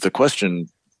 And the question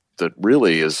that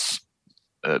really is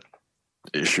at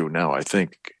issue now, I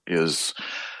think, is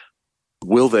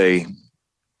will they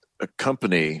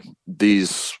accompany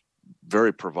these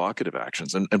very provocative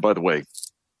actions, and by the way,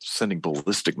 sending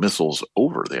ballistic missiles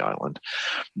over the island,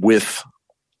 with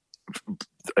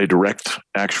a direct,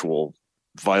 actual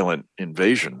violent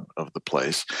invasion of the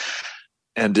place?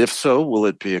 And if so, will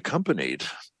it be accompanied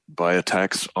by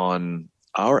attacks on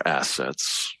our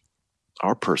assets,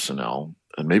 our personnel,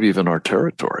 and maybe even our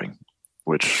territory,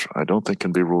 which I don't think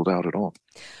can be ruled out at all.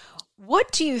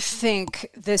 What do you think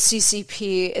the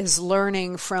CCP is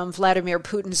learning from Vladimir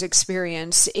Putin's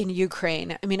experience in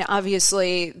Ukraine? I mean,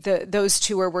 obviously, those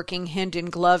two are working hand in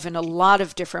glove in a lot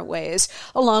of different ways,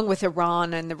 along with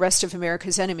Iran and the rest of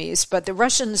America's enemies. But the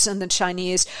Russians and the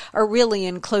Chinese are really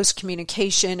in close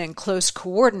communication and close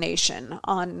coordination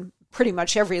on pretty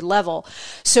much every level.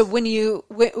 So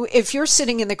if you're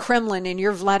sitting in the Kremlin and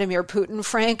you're Vladimir Putin,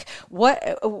 Frank, what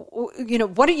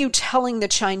are you telling the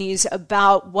Chinese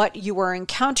about what you are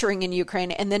encountering in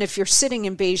Ukraine? And then if you're sitting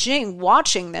in Beijing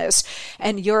watching this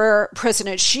and you're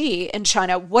President Xi in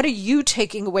China, what are you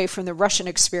taking away from the Russian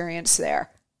experience there?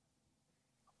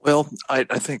 Well, I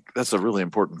think that's a really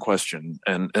important question.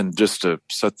 And just to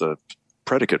set the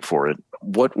predicate for it,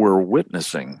 what we're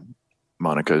witnessing,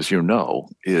 Monica, as you know,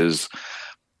 is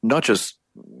not just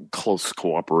close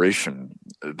cooperation.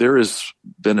 There has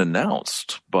been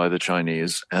announced by the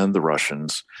Chinese and the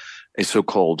Russians a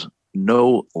so-called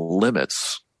no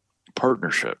limits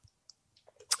partnership.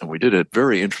 And we did a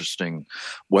very interesting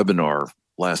webinar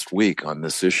last week on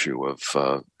this issue of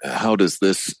how does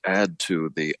this add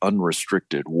to the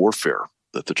unrestricted warfare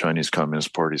that the Chinese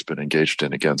Communist Party has been engaged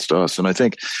in against us. And I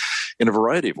think in a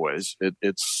variety of ways,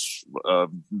 it's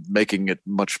making it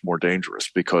much more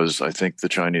dangerous, because I think the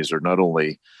Chinese are not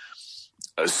only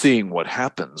seeing what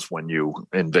happens when you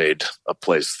invade a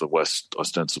place the West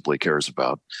ostensibly cares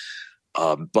about,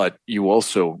 but you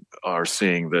also are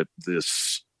seeing that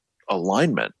this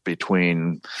alignment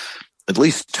between at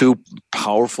least two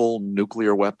powerful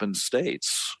nuclear weapon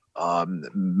states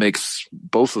makes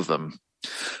both of them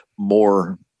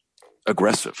more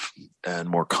aggressive and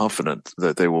more confident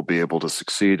that they will be able to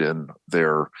succeed in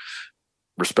their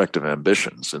respective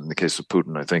ambitions. In the case of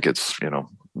Putin, I think it's,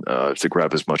 to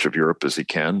grab as much of Europe as he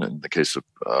can. In the case of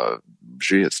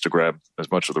Xi, it's to grab as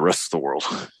much of the rest of the world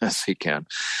as he can.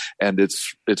 And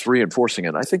it's reinforcing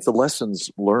it. I think the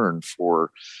lessons learned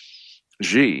for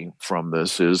Xi from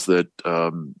this is that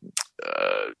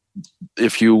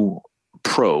if you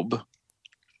probe,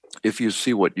 if you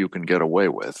see what you can get away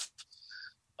with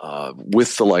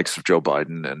the likes of Joe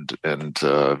Biden and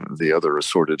the other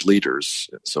assorted leaders,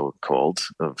 so-called,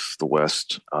 of the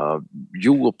West,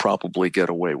 you will probably get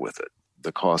away with it.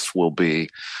 The costs will be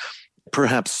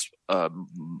perhaps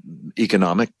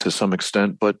economic to some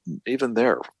extent, but even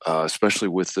there, especially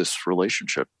with this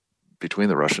relationship between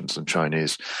the Russians and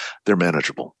Chinese, they're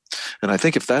manageable. And I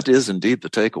think if that is indeed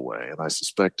the takeaway, and I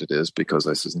suspect it is, because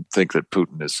I think that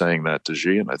Putin is saying that to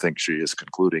Xi, and I think Xi is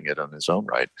concluding it on his own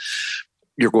right,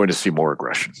 you're going to see more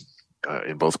aggression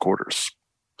in both quarters.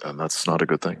 And that's not a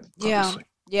good thing, obviously.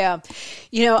 Yeah.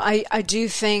 I do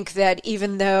think that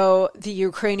even though the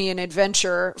Ukrainian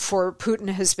adventure for Putin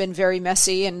has been very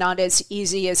messy and not as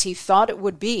easy as he thought it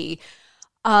would be,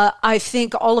 I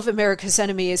think all of America's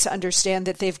enemies understand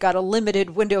that they've got a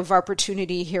limited window of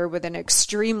opportunity here with an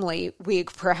extremely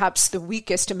weak, perhaps the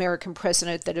weakest American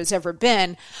president that has ever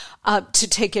been, to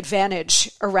take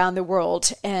advantage around the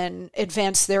world and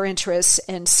advance their interests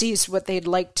and seize what they'd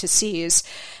like to seize.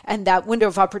 And that window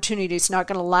of opportunity is not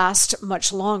going to last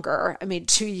much longer. I mean,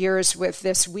 2 years with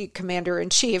this weak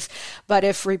commander-in-chief. But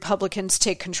if Republicans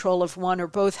take control of one or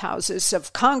both houses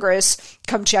of Congress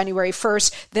come January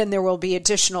 1st, then there will be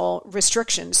additional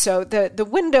restrictions. So the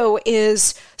window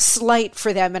is slight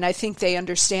for them, and I think they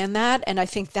understand that. And I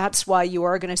think that's why you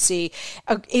are going to see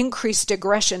increased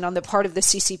aggression on the part of the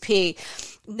CCP,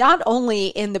 not only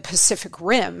in the Pacific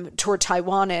Rim toward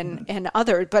Taiwan and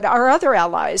others, but our other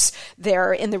allies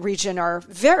there in the region are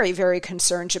very, very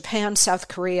concerned. Japan, South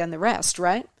Korea, and the rest,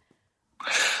 right?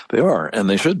 They are, and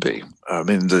they should be. I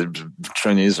mean, the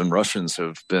Chinese and Russians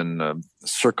have been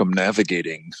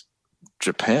circumnavigating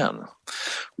Japan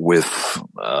with,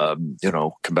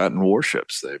 combatant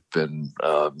warships. They've been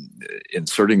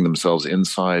inserting themselves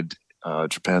inside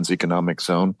Japan's economic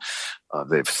zone.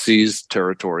 They've seized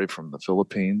territory from the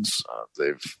Philippines.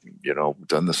 They've,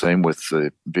 done the same with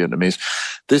the Vietnamese.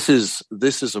 This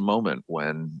is a moment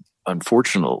when,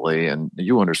 unfortunately, and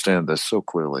you understand this so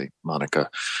clearly, Monica,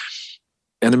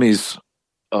 enemies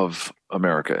of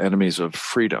America, enemies of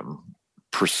freedom,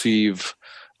 perceive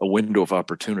a window of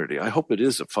opportunity. I hope it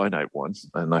is a finite one,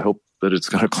 and I hope that it's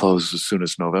going to close as soon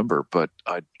as November, but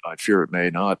I fear it may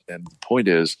not. And the point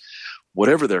is,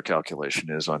 whatever their calculation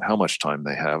is on how much time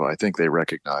they have, I think they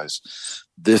recognize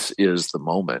this is the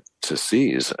moment to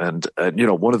seize. And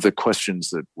one of the questions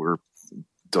that we're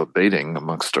debating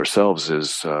amongst ourselves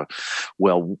is,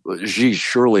 Xi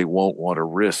surely won't want to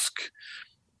risk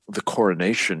the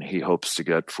coronation he hopes to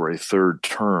get for a third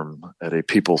term at a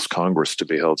People's Congress to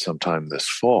be held sometime this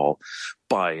fall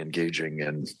by engaging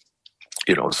in,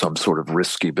 some sort of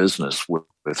risky business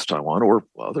with Taiwan or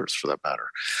others for that matter.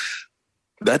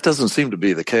 That doesn't seem to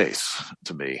be the case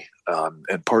to me.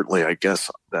 And partly, I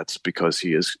guess, that's because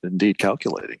he is indeed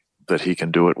calculating that he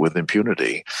can do it with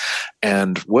impunity.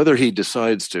 And whether he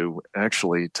decides to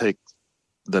actually take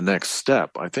the next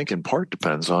step, I think in part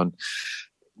depends on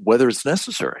whether it's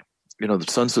necessary. The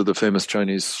Sun Tzu, the famous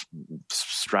Chinese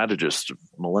strategist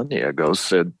millennia ago,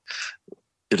 said,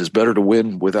 it is better to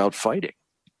win without fighting.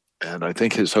 And I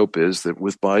think his hope is that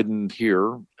with Biden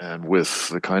here and with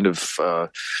the kind of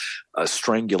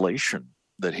strangulation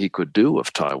that he could do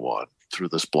of Taiwan through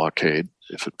this blockade,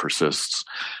 if it persists,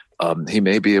 he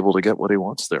may be able to get what he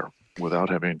wants there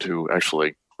without having to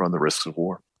actually run the risks of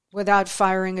war. Without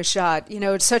firing a shot.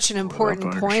 It's such an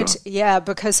important point. Yeah,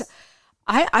 because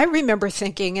I remember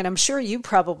thinking, and I'm sure you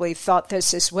probably thought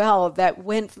this as well, that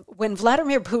when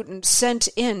Vladimir Putin sent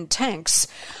in tanks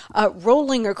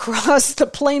rolling across the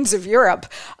plains of Europe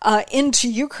into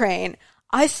Ukraine,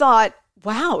 I thought,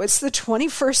 wow, it's the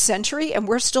 21st century and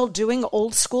we're still doing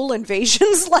old school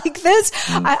invasions like this.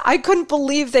 I couldn't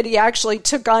believe that he actually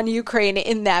took on Ukraine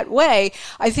in that way.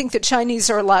 I think the Chinese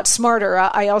are a lot smarter.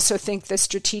 I also think the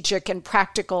strategic and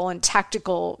practical and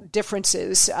tactical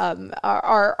differences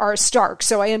are stark.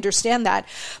 So I understand that.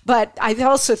 But I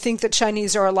also think the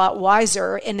Chinese are a lot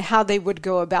wiser in how they would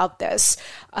go about this.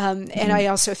 And I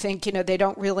also think, they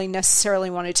don't really necessarily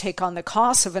want to take on the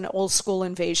cost of an old school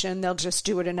invasion. They'll just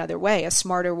do it another way, a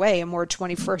smarter way, a more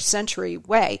 21st century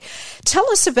way. Tell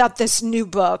us about this new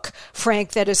book,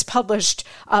 Frank, that is published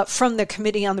from the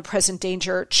Committee on the Present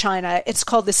Danger, China. It's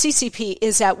called The CCP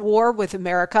is at War with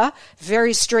America.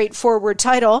 Very straightforward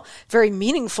title, very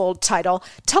meaningful title.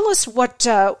 Tell us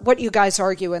what you guys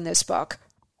argue in this book.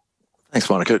 Thanks,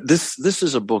 Monica. This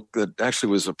is a book that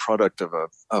actually was a product of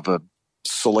a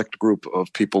select group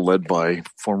of people led by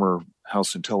former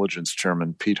House Intelligence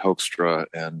Chairman Pete Hoekstra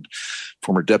and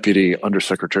former Deputy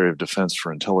Undersecretary of Defense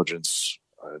for Intelligence,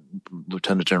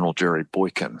 Lieutenant General Jerry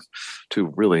Boykin,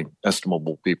 two really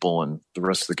estimable people, and the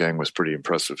rest of the gang was pretty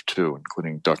impressive too,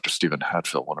 including Dr. Stephen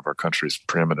Hatfield, one of our country's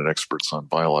preeminent experts on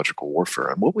biological warfare.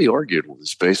 And what we argued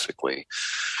was basically,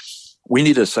 we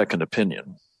need a second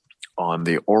opinion on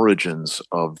the origins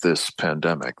of this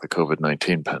pandemic, the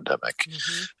COVID-19 pandemic.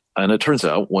 Mm-hmm. And it turns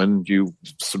out when you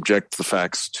subject the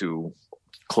facts to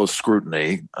close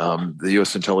scrutiny, the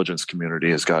U.S. intelligence community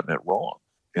has gotten it wrong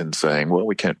in saying, well,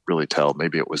 we can't really tell.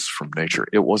 Maybe it was from nature.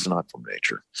 It was not from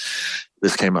nature.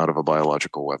 This came out of a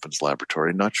biological weapons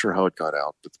laboratory. Not sure how it got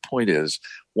out. But the point is,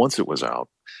 once it was out,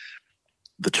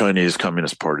 the Chinese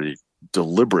Communist Party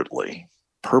deliberately,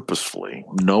 purposefully,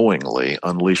 knowingly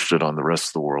unleashed it on the rest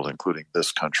of the world, including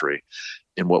this country,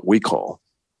 in what we call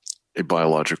a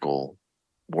biological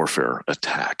warfare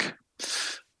attack.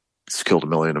 It's killed 1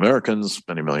 million Americans,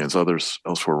 many millions others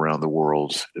elsewhere around the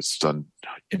world. It's done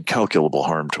incalculable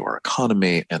harm to our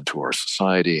economy and to our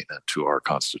society and to our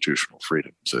constitutional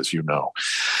freedoms, as you know.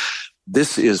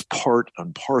 This is part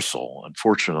and parcel,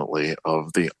 unfortunately,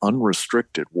 of the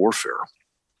unrestricted warfare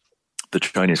the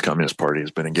Chinese Communist Party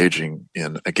has been engaging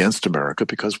in against America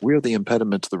because we're the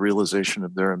impediment to the realization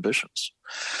of their ambitions.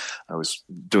 I was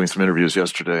doing some interviews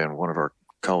yesterday, and one of our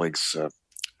colleagues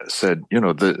said,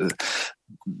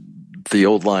 the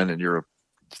old line, and you're a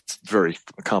very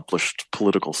accomplished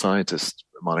political scientist,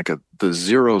 Monica, the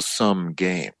zero-sum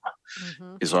game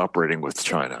is operating with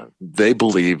China. They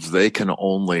believe they can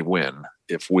only win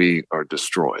if we are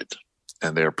destroyed.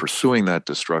 And they're pursuing that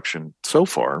destruction so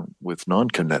far with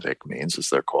non-kinetic means, as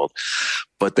they're called.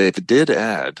 But they did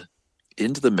add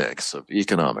into the mix of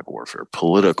economic warfare,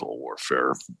 political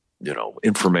warfare,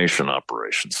 information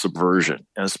operations, subversion,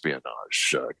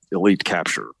 espionage, elite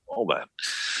capture, all that,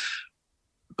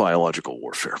 biological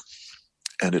warfare.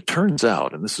 And it turns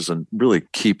out, and this is a really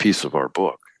key piece of our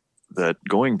book, that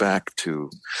going back to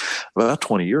about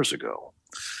 20 years ago,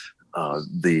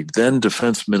 the then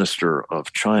defense minister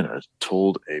of China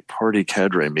told a party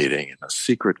cadre meeting in a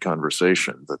secret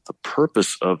conversation that the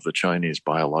purpose of the Chinese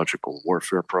biological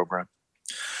warfare program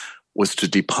was to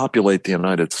depopulate the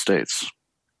United States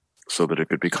so that it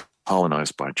could be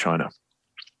colonized by China.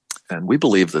 And we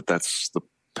believe that that's the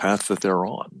path that they're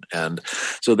on. And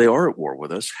so they are at war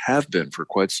with us, have been for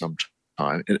quite some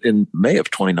time. In May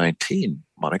of 2019,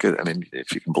 Monica, I mean,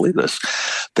 if you can believe this,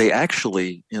 they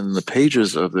actually, in the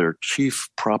pages of their chief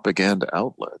propaganda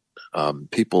outlet,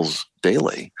 People's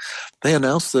Daily, they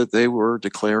announced that they were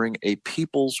declaring a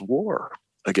people's war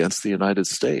against the United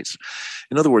States.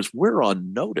 In other words, we're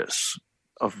on notice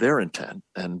of their intent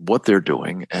and what they're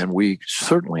doing, and we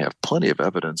certainly have plenty of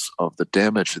evidence of the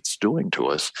damage it's doing to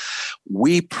us.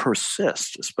 We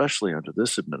persist, especially under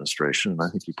this administration, and I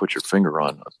think you put your finger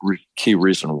on a key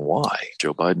reason why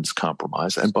Joe Biden's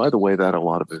compromise, and by the way, that a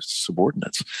lot of his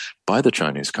subordinates by the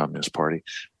Chinese Communist Party,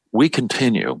 we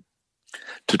continue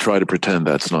to try to pretend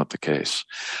that's not the case,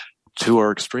 to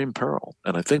our extreme peril.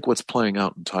 And I think what's playing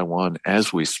out in Taiwan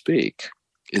as we speak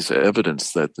is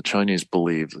evidence that the Chinese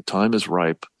believe the time is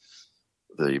ripe,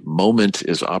 the moment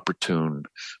is opportune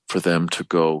for them to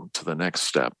go to the next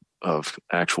step of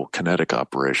actual kinetic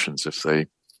operations if they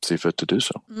see fit to do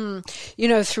so. You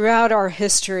know, throughout our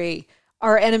history,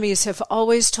 our enemies have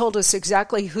always told us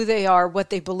exactly who they are,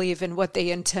 what they believe, and what they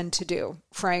intend to do.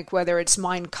 Frank, whether it's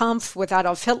Mein Kampf with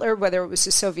Adolf Hitler, whether it was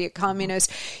the Soviet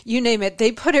communists, you name it,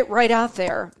 they put it right out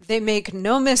there. They make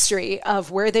no mystery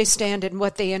of where they stand and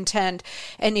what they intend.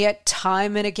 And yet,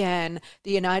 time and again,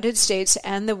 the United States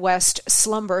and the West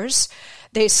slumbers.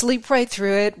 They sleep right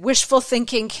through it. Wishful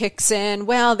thinking kicks in.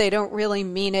 Well, they don't really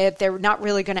mean it. They're not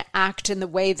really going to act in the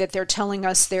way that they're telling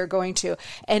us they're going to.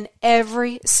 And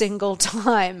every single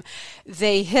time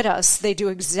they hit us, they do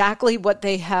exactly what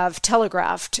they have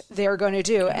telegraphed they're going to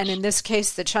do. And in this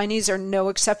case, the Chinese are no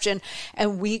exception,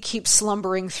 and we keep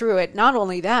slumbering through it. Not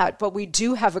only that, but we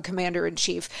do have a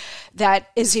commander-in-chief that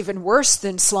is even worse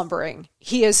than slumbering.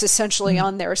 He is essentially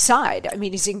on their side. I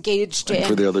mean, he's engaged playing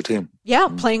for the other team. Yeah,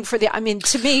 playing for the, I mean,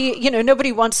 to me, you know,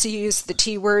 nobody wants to use the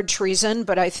T word, treason,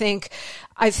 but I think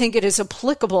it is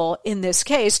applicable in this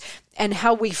case. And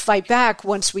how we fight back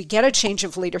once we get a change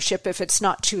of leadership, if it's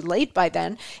not too late by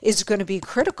then, is going to be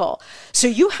critical. So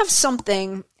you have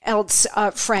something else,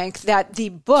 Frank, that the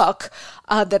book,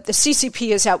 that the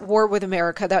CCP is at war with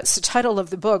America, that's the title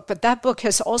of the book, but that book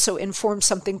has also informed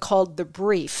something called The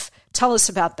Brief. Tell us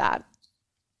about that.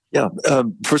 Yeah.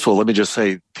 First of all, let me just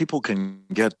say people can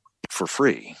get for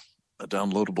free a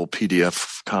downloadable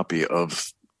PDF copy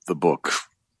of the book,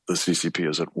 The CCP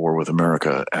is at War with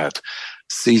America, at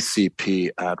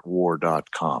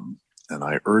ccpatwar.com. And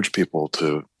I urge people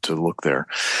to look there.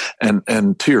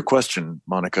 And to your question,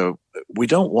 Monica, we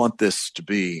don't want this to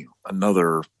be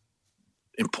another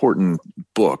important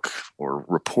book or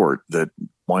report that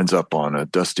winds up on a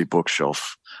dusty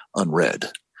bookshelf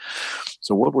unread.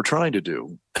 So what we're trying to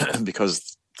do,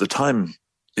 because the time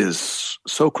is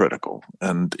so critical,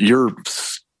 and your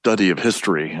study of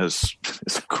history has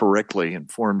correctly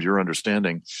informed your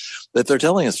understanding that they're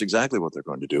telling us exactly what they're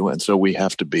going to do. And so we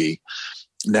have to be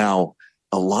now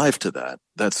alive to that.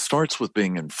 That starts with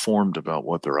being informed about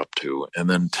what they're up to and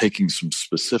then taking some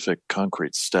specific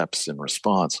concrete steps in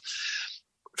response.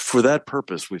 For that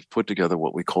purpose, we've put together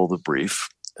what we call the brief,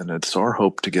 and it's our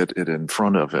hope to get it in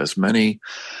front of as many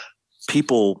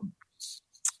people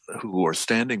who are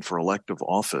standing for elective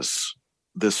office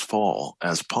this fall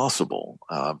as possible.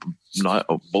 Not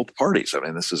both parties. I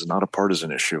mean, this is not a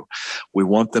partisan issue. We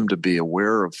want them to be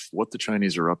aware of what the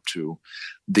Chinese are up to,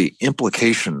 the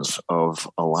implications of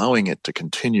allowing it to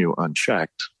continue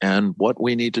unchecked, and what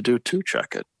we need to do to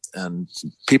check it. And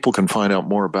people can find out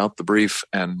more about the brief,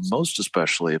 and most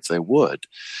especially, if they would,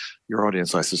 your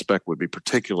audience, I suspect, would be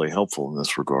particularly helpful in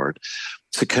this regard,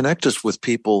 to connect us with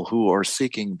people who are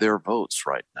seeking their votes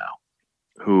right now,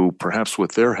 who perhaps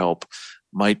with their help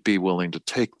might be willing to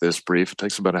take this brief. It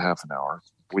takes about a half an hour.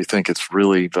 We think it's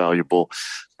really valuable.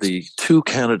 The two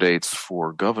candidates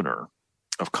for governor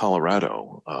of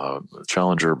Colorado, a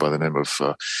challenger by the name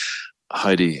of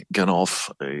Heidi Ganahl,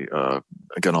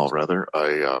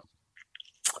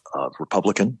 a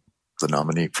Republican, the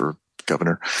nominee for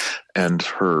governor, and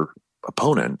her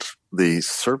opponent, the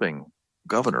serving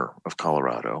governor of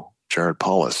Colorado, Jared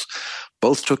Polis,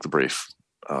 both took the brief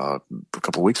a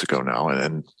couple of weeks ago now,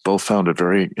 and both found it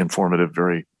very informative,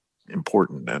 very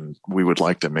important, and we would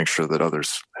like to make sure that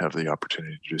others have the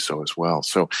opportunity to do so as well.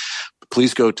 So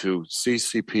please go to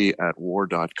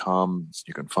ccpatwar.com.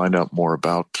 You can find out more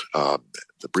about the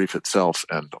brief itself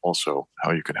and also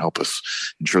how you can help us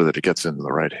ensure that it gets into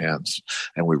the right hands.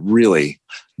 And we really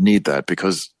need that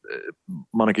because,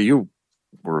 Monica, you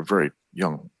were a very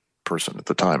young person at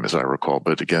the time, as I recall,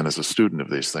 but again, as a student of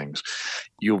these things,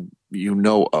 you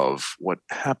know of what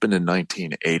happened in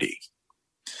 1980,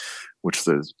 which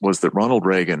was that Ronald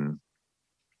Reagan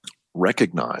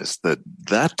recognized that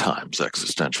time's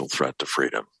existential threat to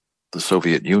freedom, the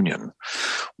Soviet Union,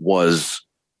 was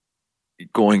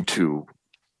going to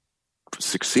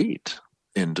succeed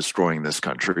in destroying this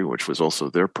country, which was also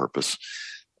their purpose,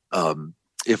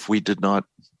 if we did not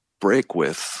break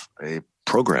with a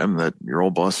program that your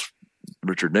old boss,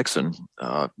 Richard Nixon,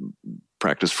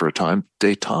 practiced for a time,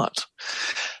 détente.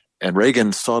 And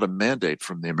Reagan sought a mandate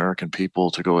from the American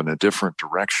people to go in a different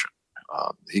direction.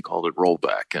 He called it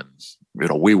rollback, and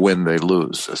we win, they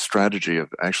lose, a strategy of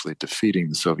actually defeating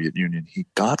the Soviet Union. He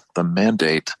got the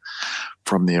mandate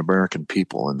from the American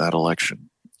people in that election,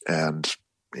 and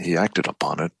he acted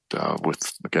upon it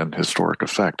with, again, historic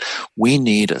effect. We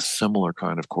need a similar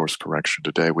kind of course correction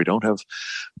today. We don't have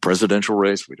a presidential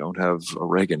race. We don't have a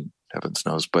Reagan, heavens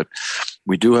knows, but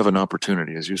we do have an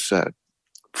opportunity, as you said,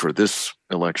 for this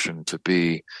election to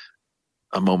be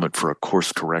a moment for a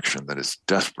course correction that is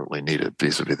desperately needed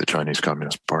vis-a-vis the Chinese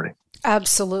Communist Party.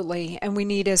 Absolutely. And we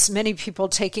need as many people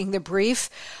taking the brief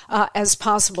as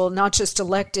possible, not just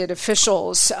elected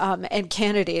officials and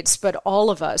candidates, but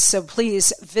all of us. So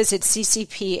please visit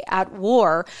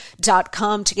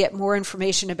ccpatwar.com to get more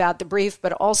information about the brief,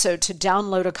 but also to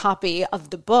download a copy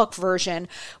of the book version,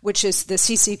 which is The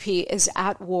CCP is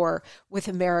at War with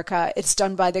America. It's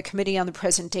done by the Committee on the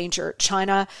Present Danger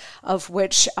China, of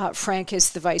which Frank is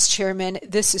the vice chairman.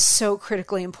 This is so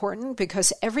critically important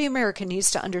because every American needs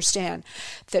to understand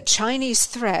that Chinese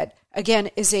threat, again,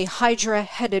 is a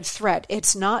Hydra-headed threat.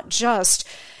 It's not just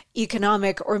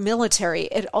economic or military.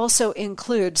 It also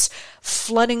includes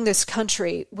flooding this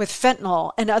country with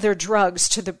fentanyl and other drugs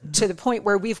to the point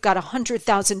where we've got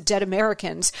 100,000 dead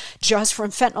Americans just from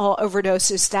fentanyl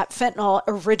overdoses. That fentanyl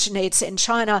originates in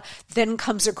China, then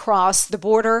comes across the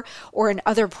border or in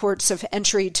other ports of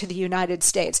entry to the United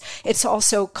States. It's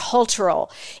also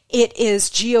cultural. It is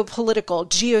geopolitical,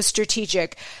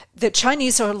 geostrategic. The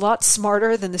Chinese are a lot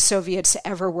smarter than the Soviets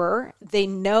ever were. They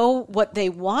know what they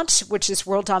want, which is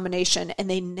world domination, and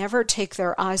they never take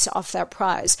their eyes off that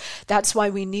prize. That's why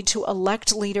we need to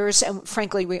elect leaders, and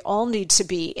frankly, we all need to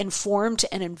be informed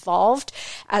and involved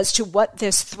as to what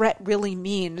this threat really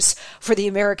means for the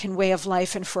American way of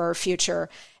life and for our future.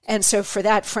 And so for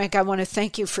that, Frank, I want to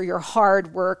thank you for your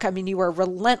hard work. I mean, you are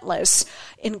relentless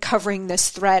in covering this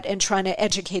threat and trying to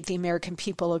educate the American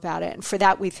people about it. And for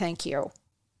that, we thank you.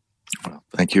 Well,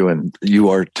 thank you, and you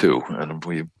are too. And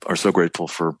we are so grateful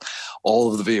for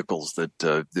all of the vehicles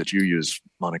that you use,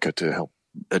 Monica, to help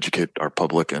educate our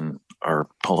public and our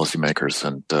policymakers.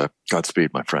 And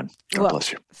Godspeed, my friend. God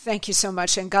bless you. Thank you so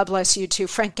much, and God bless you too.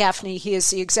 Frank Gaffney, he is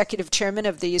the executive chairman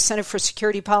of the Center for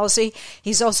Security Policy.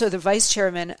 He's also the vice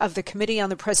chairman of the Committee on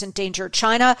the Present Danger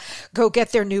China. Go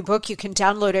get their new book. You can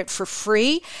download it for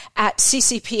free at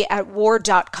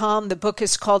ccpatwar.com. The book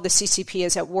is called The CCP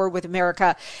is at War with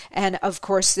America. And of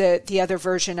course, the other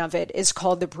version of it is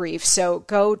called The Brief. So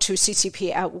go to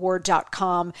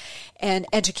ccpatwar.com and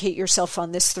educate yourself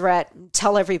on this threat.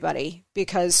 Tell everybody,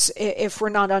 because if we're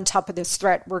not on top of this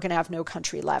threat, we're going to have no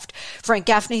country left. Frank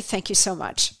Gaffney, thank you so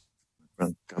much.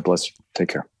 God bless you. Take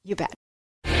care. You bet.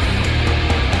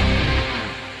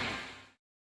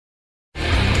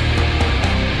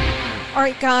 All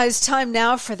right, guys, time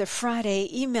now for the Friday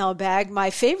email bag,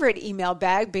 my favorite email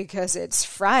bag because it's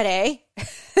Friday.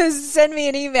 Send me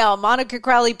an email,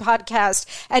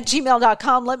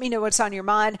 monicacrowleypodcast@gmail.com. Let me know what's on your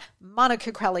mind,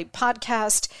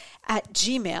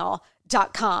 monicacrowleypodcast@gmail.com.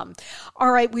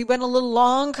 All right, we went a little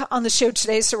long on the show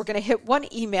today, so we're going to hit one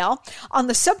email on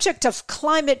the subject of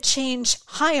climate change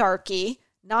hierarchy,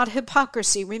 not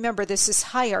hypocrisy. Remember, this is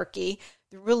hierarchy.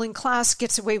 The ruling class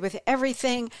gets away with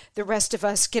everything. The rest of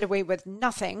us get away with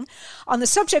nothing. On the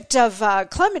subject of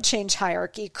climate change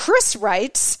hierarchy, Chris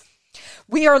writes,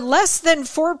 we are less than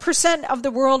 4% of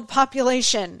the world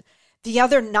population. The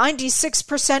other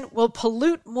 96% will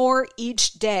pollute more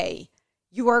each day.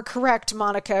 You are correct,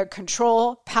 Monica.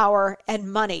 Control, power,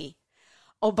 and money.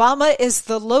 Obama is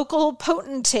the local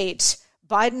potentate.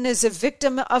 Biden is a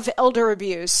victim of elder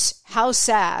abuse. How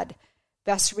sad.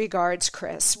 Best regards,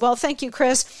 Chris. Well, thank you,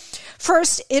 Chris.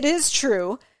 First, it is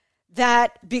true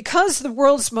that because the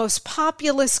world's most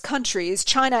populous countries,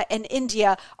 China and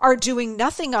India, are doing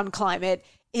nothing on climate,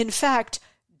 in fact,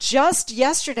 just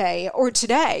yesterday or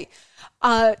today,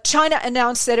 China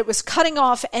announced that it was cutting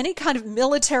off any kind of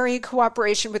military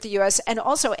cooperation with the U.S. and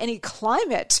also any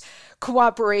climate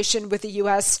cooperation with the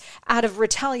U.S. out of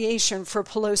retaliation for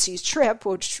Pelosi's trip,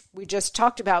 which we just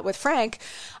talked about with Frank.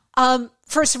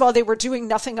 First of all, they were doing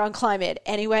nothing on climate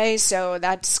anyway, so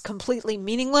that's completely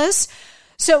meaningless.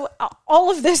 So all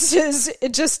of this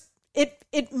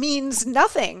it means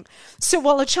nothing. So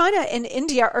while China and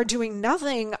India are doing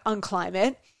nothing on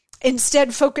climate,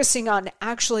 instead focusing on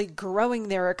actually growing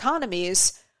their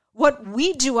economies, what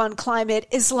we do on climate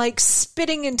is like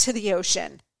spitting into the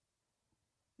ocean.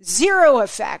 Zero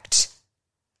effect.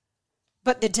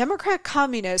 But the Democrat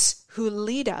communists who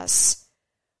lead us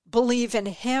believe in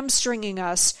hamstringing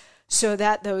us so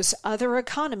that those other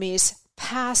economies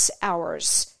pass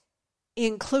ours,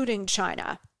 including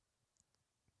China.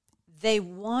 They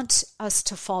want us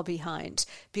to fall behind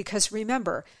because,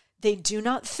 remember, they do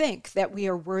not think that we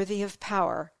are worthy of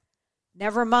power.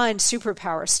 Never mind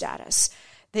superpower status.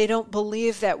 They don't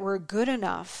believe that we're good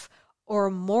enough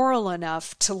or moral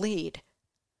enough to lead.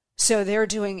 So they're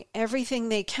doing everything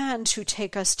they can to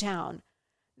take us down.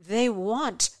 They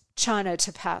want China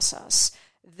to pass us.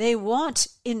 They want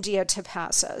India to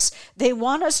pass us. They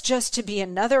want us just to be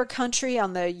another country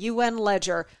on the UN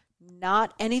ledger.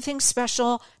 Not anything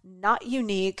special, not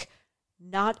unique,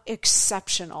 not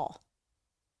exceptional.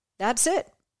 That's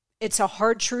it. It's a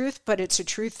hard truth, but it's a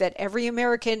truth that every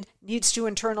American needs to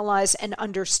internalize and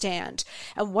understand.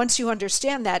 And once you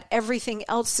understand that, everything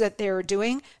else that they're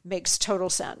doing makes total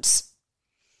sense.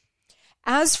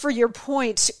 As for your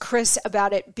point, Chris,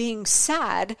 about it being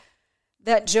sad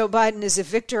that Joe Biden is a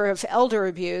victor of elder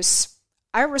abuse,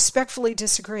 I respectfully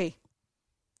disagree.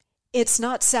 It's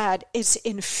not sad, it's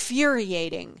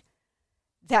infuriating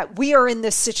that we are in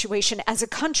this situation as a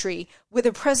country with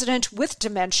a president with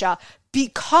dementia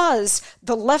because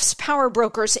the left's power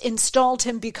brokers installed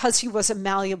him because he was a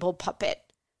malleable puppet.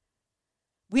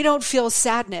 We don't feel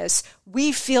sadness,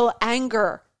 we feel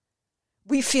anger.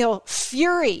 We feel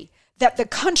fury that the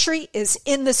country is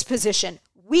in this position,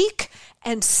 weak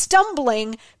and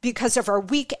stumbling because of our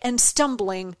weak and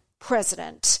stumbling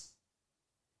president.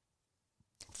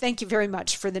 Thank you very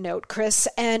much for the note, Chris.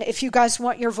 And if you guys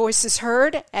want your voices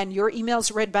heard and your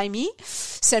emails read by me,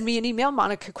 send me an email,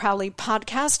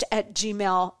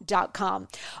 monicacrowleypodcast@gmail.com.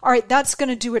 All right, that's going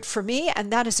to do it for me.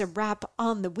 And that is a wrap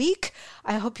on the week.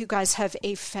 I hope you guys have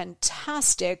a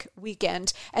fantastic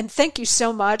weekend. And thank you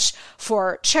so much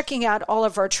for checking out all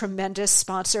of our tremendous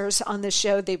sponsors on this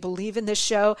show. They believe in this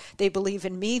show. They believe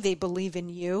in me. They believe in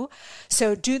you.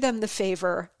 So do them the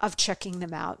favor of checking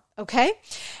them out. Okay?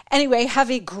 Anyway,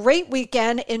 have a great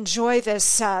weekend. Enjoy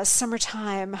this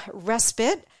summertime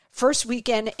respite. First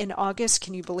weekend in August.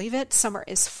 Can you believe it? Summer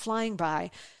is flying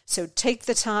by. So take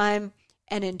the time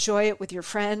and enjoy it with your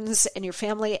friends and your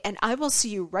family. And I will see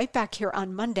you right back here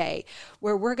on Monday,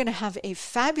 where we're going to have a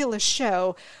fabulous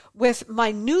show with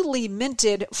my newly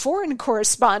minted foreign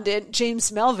correspondent,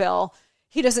 James Melville.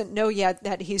 He doesn't know yet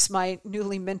that he's my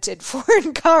newly minted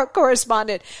foreign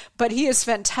correspondent, but he is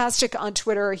fantastic on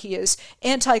Twitter. He is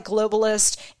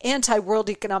anti-globalist, anti-World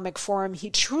Economic Forum. He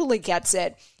truly gets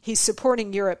it. He's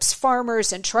supporting Europe's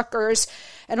farmers and truckers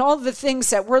and all the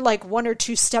things that we're like 1 or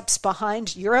 2 steps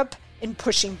behind Europe in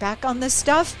pushing back on this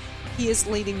stuff. He is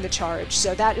leading the charge.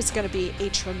 So that is going to be a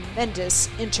tremendous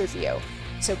interview.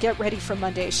 So get ready for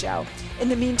Monday's show. In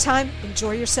the meantime,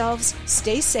 enjoy yourselves,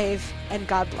 stay safe, and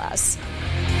God bless.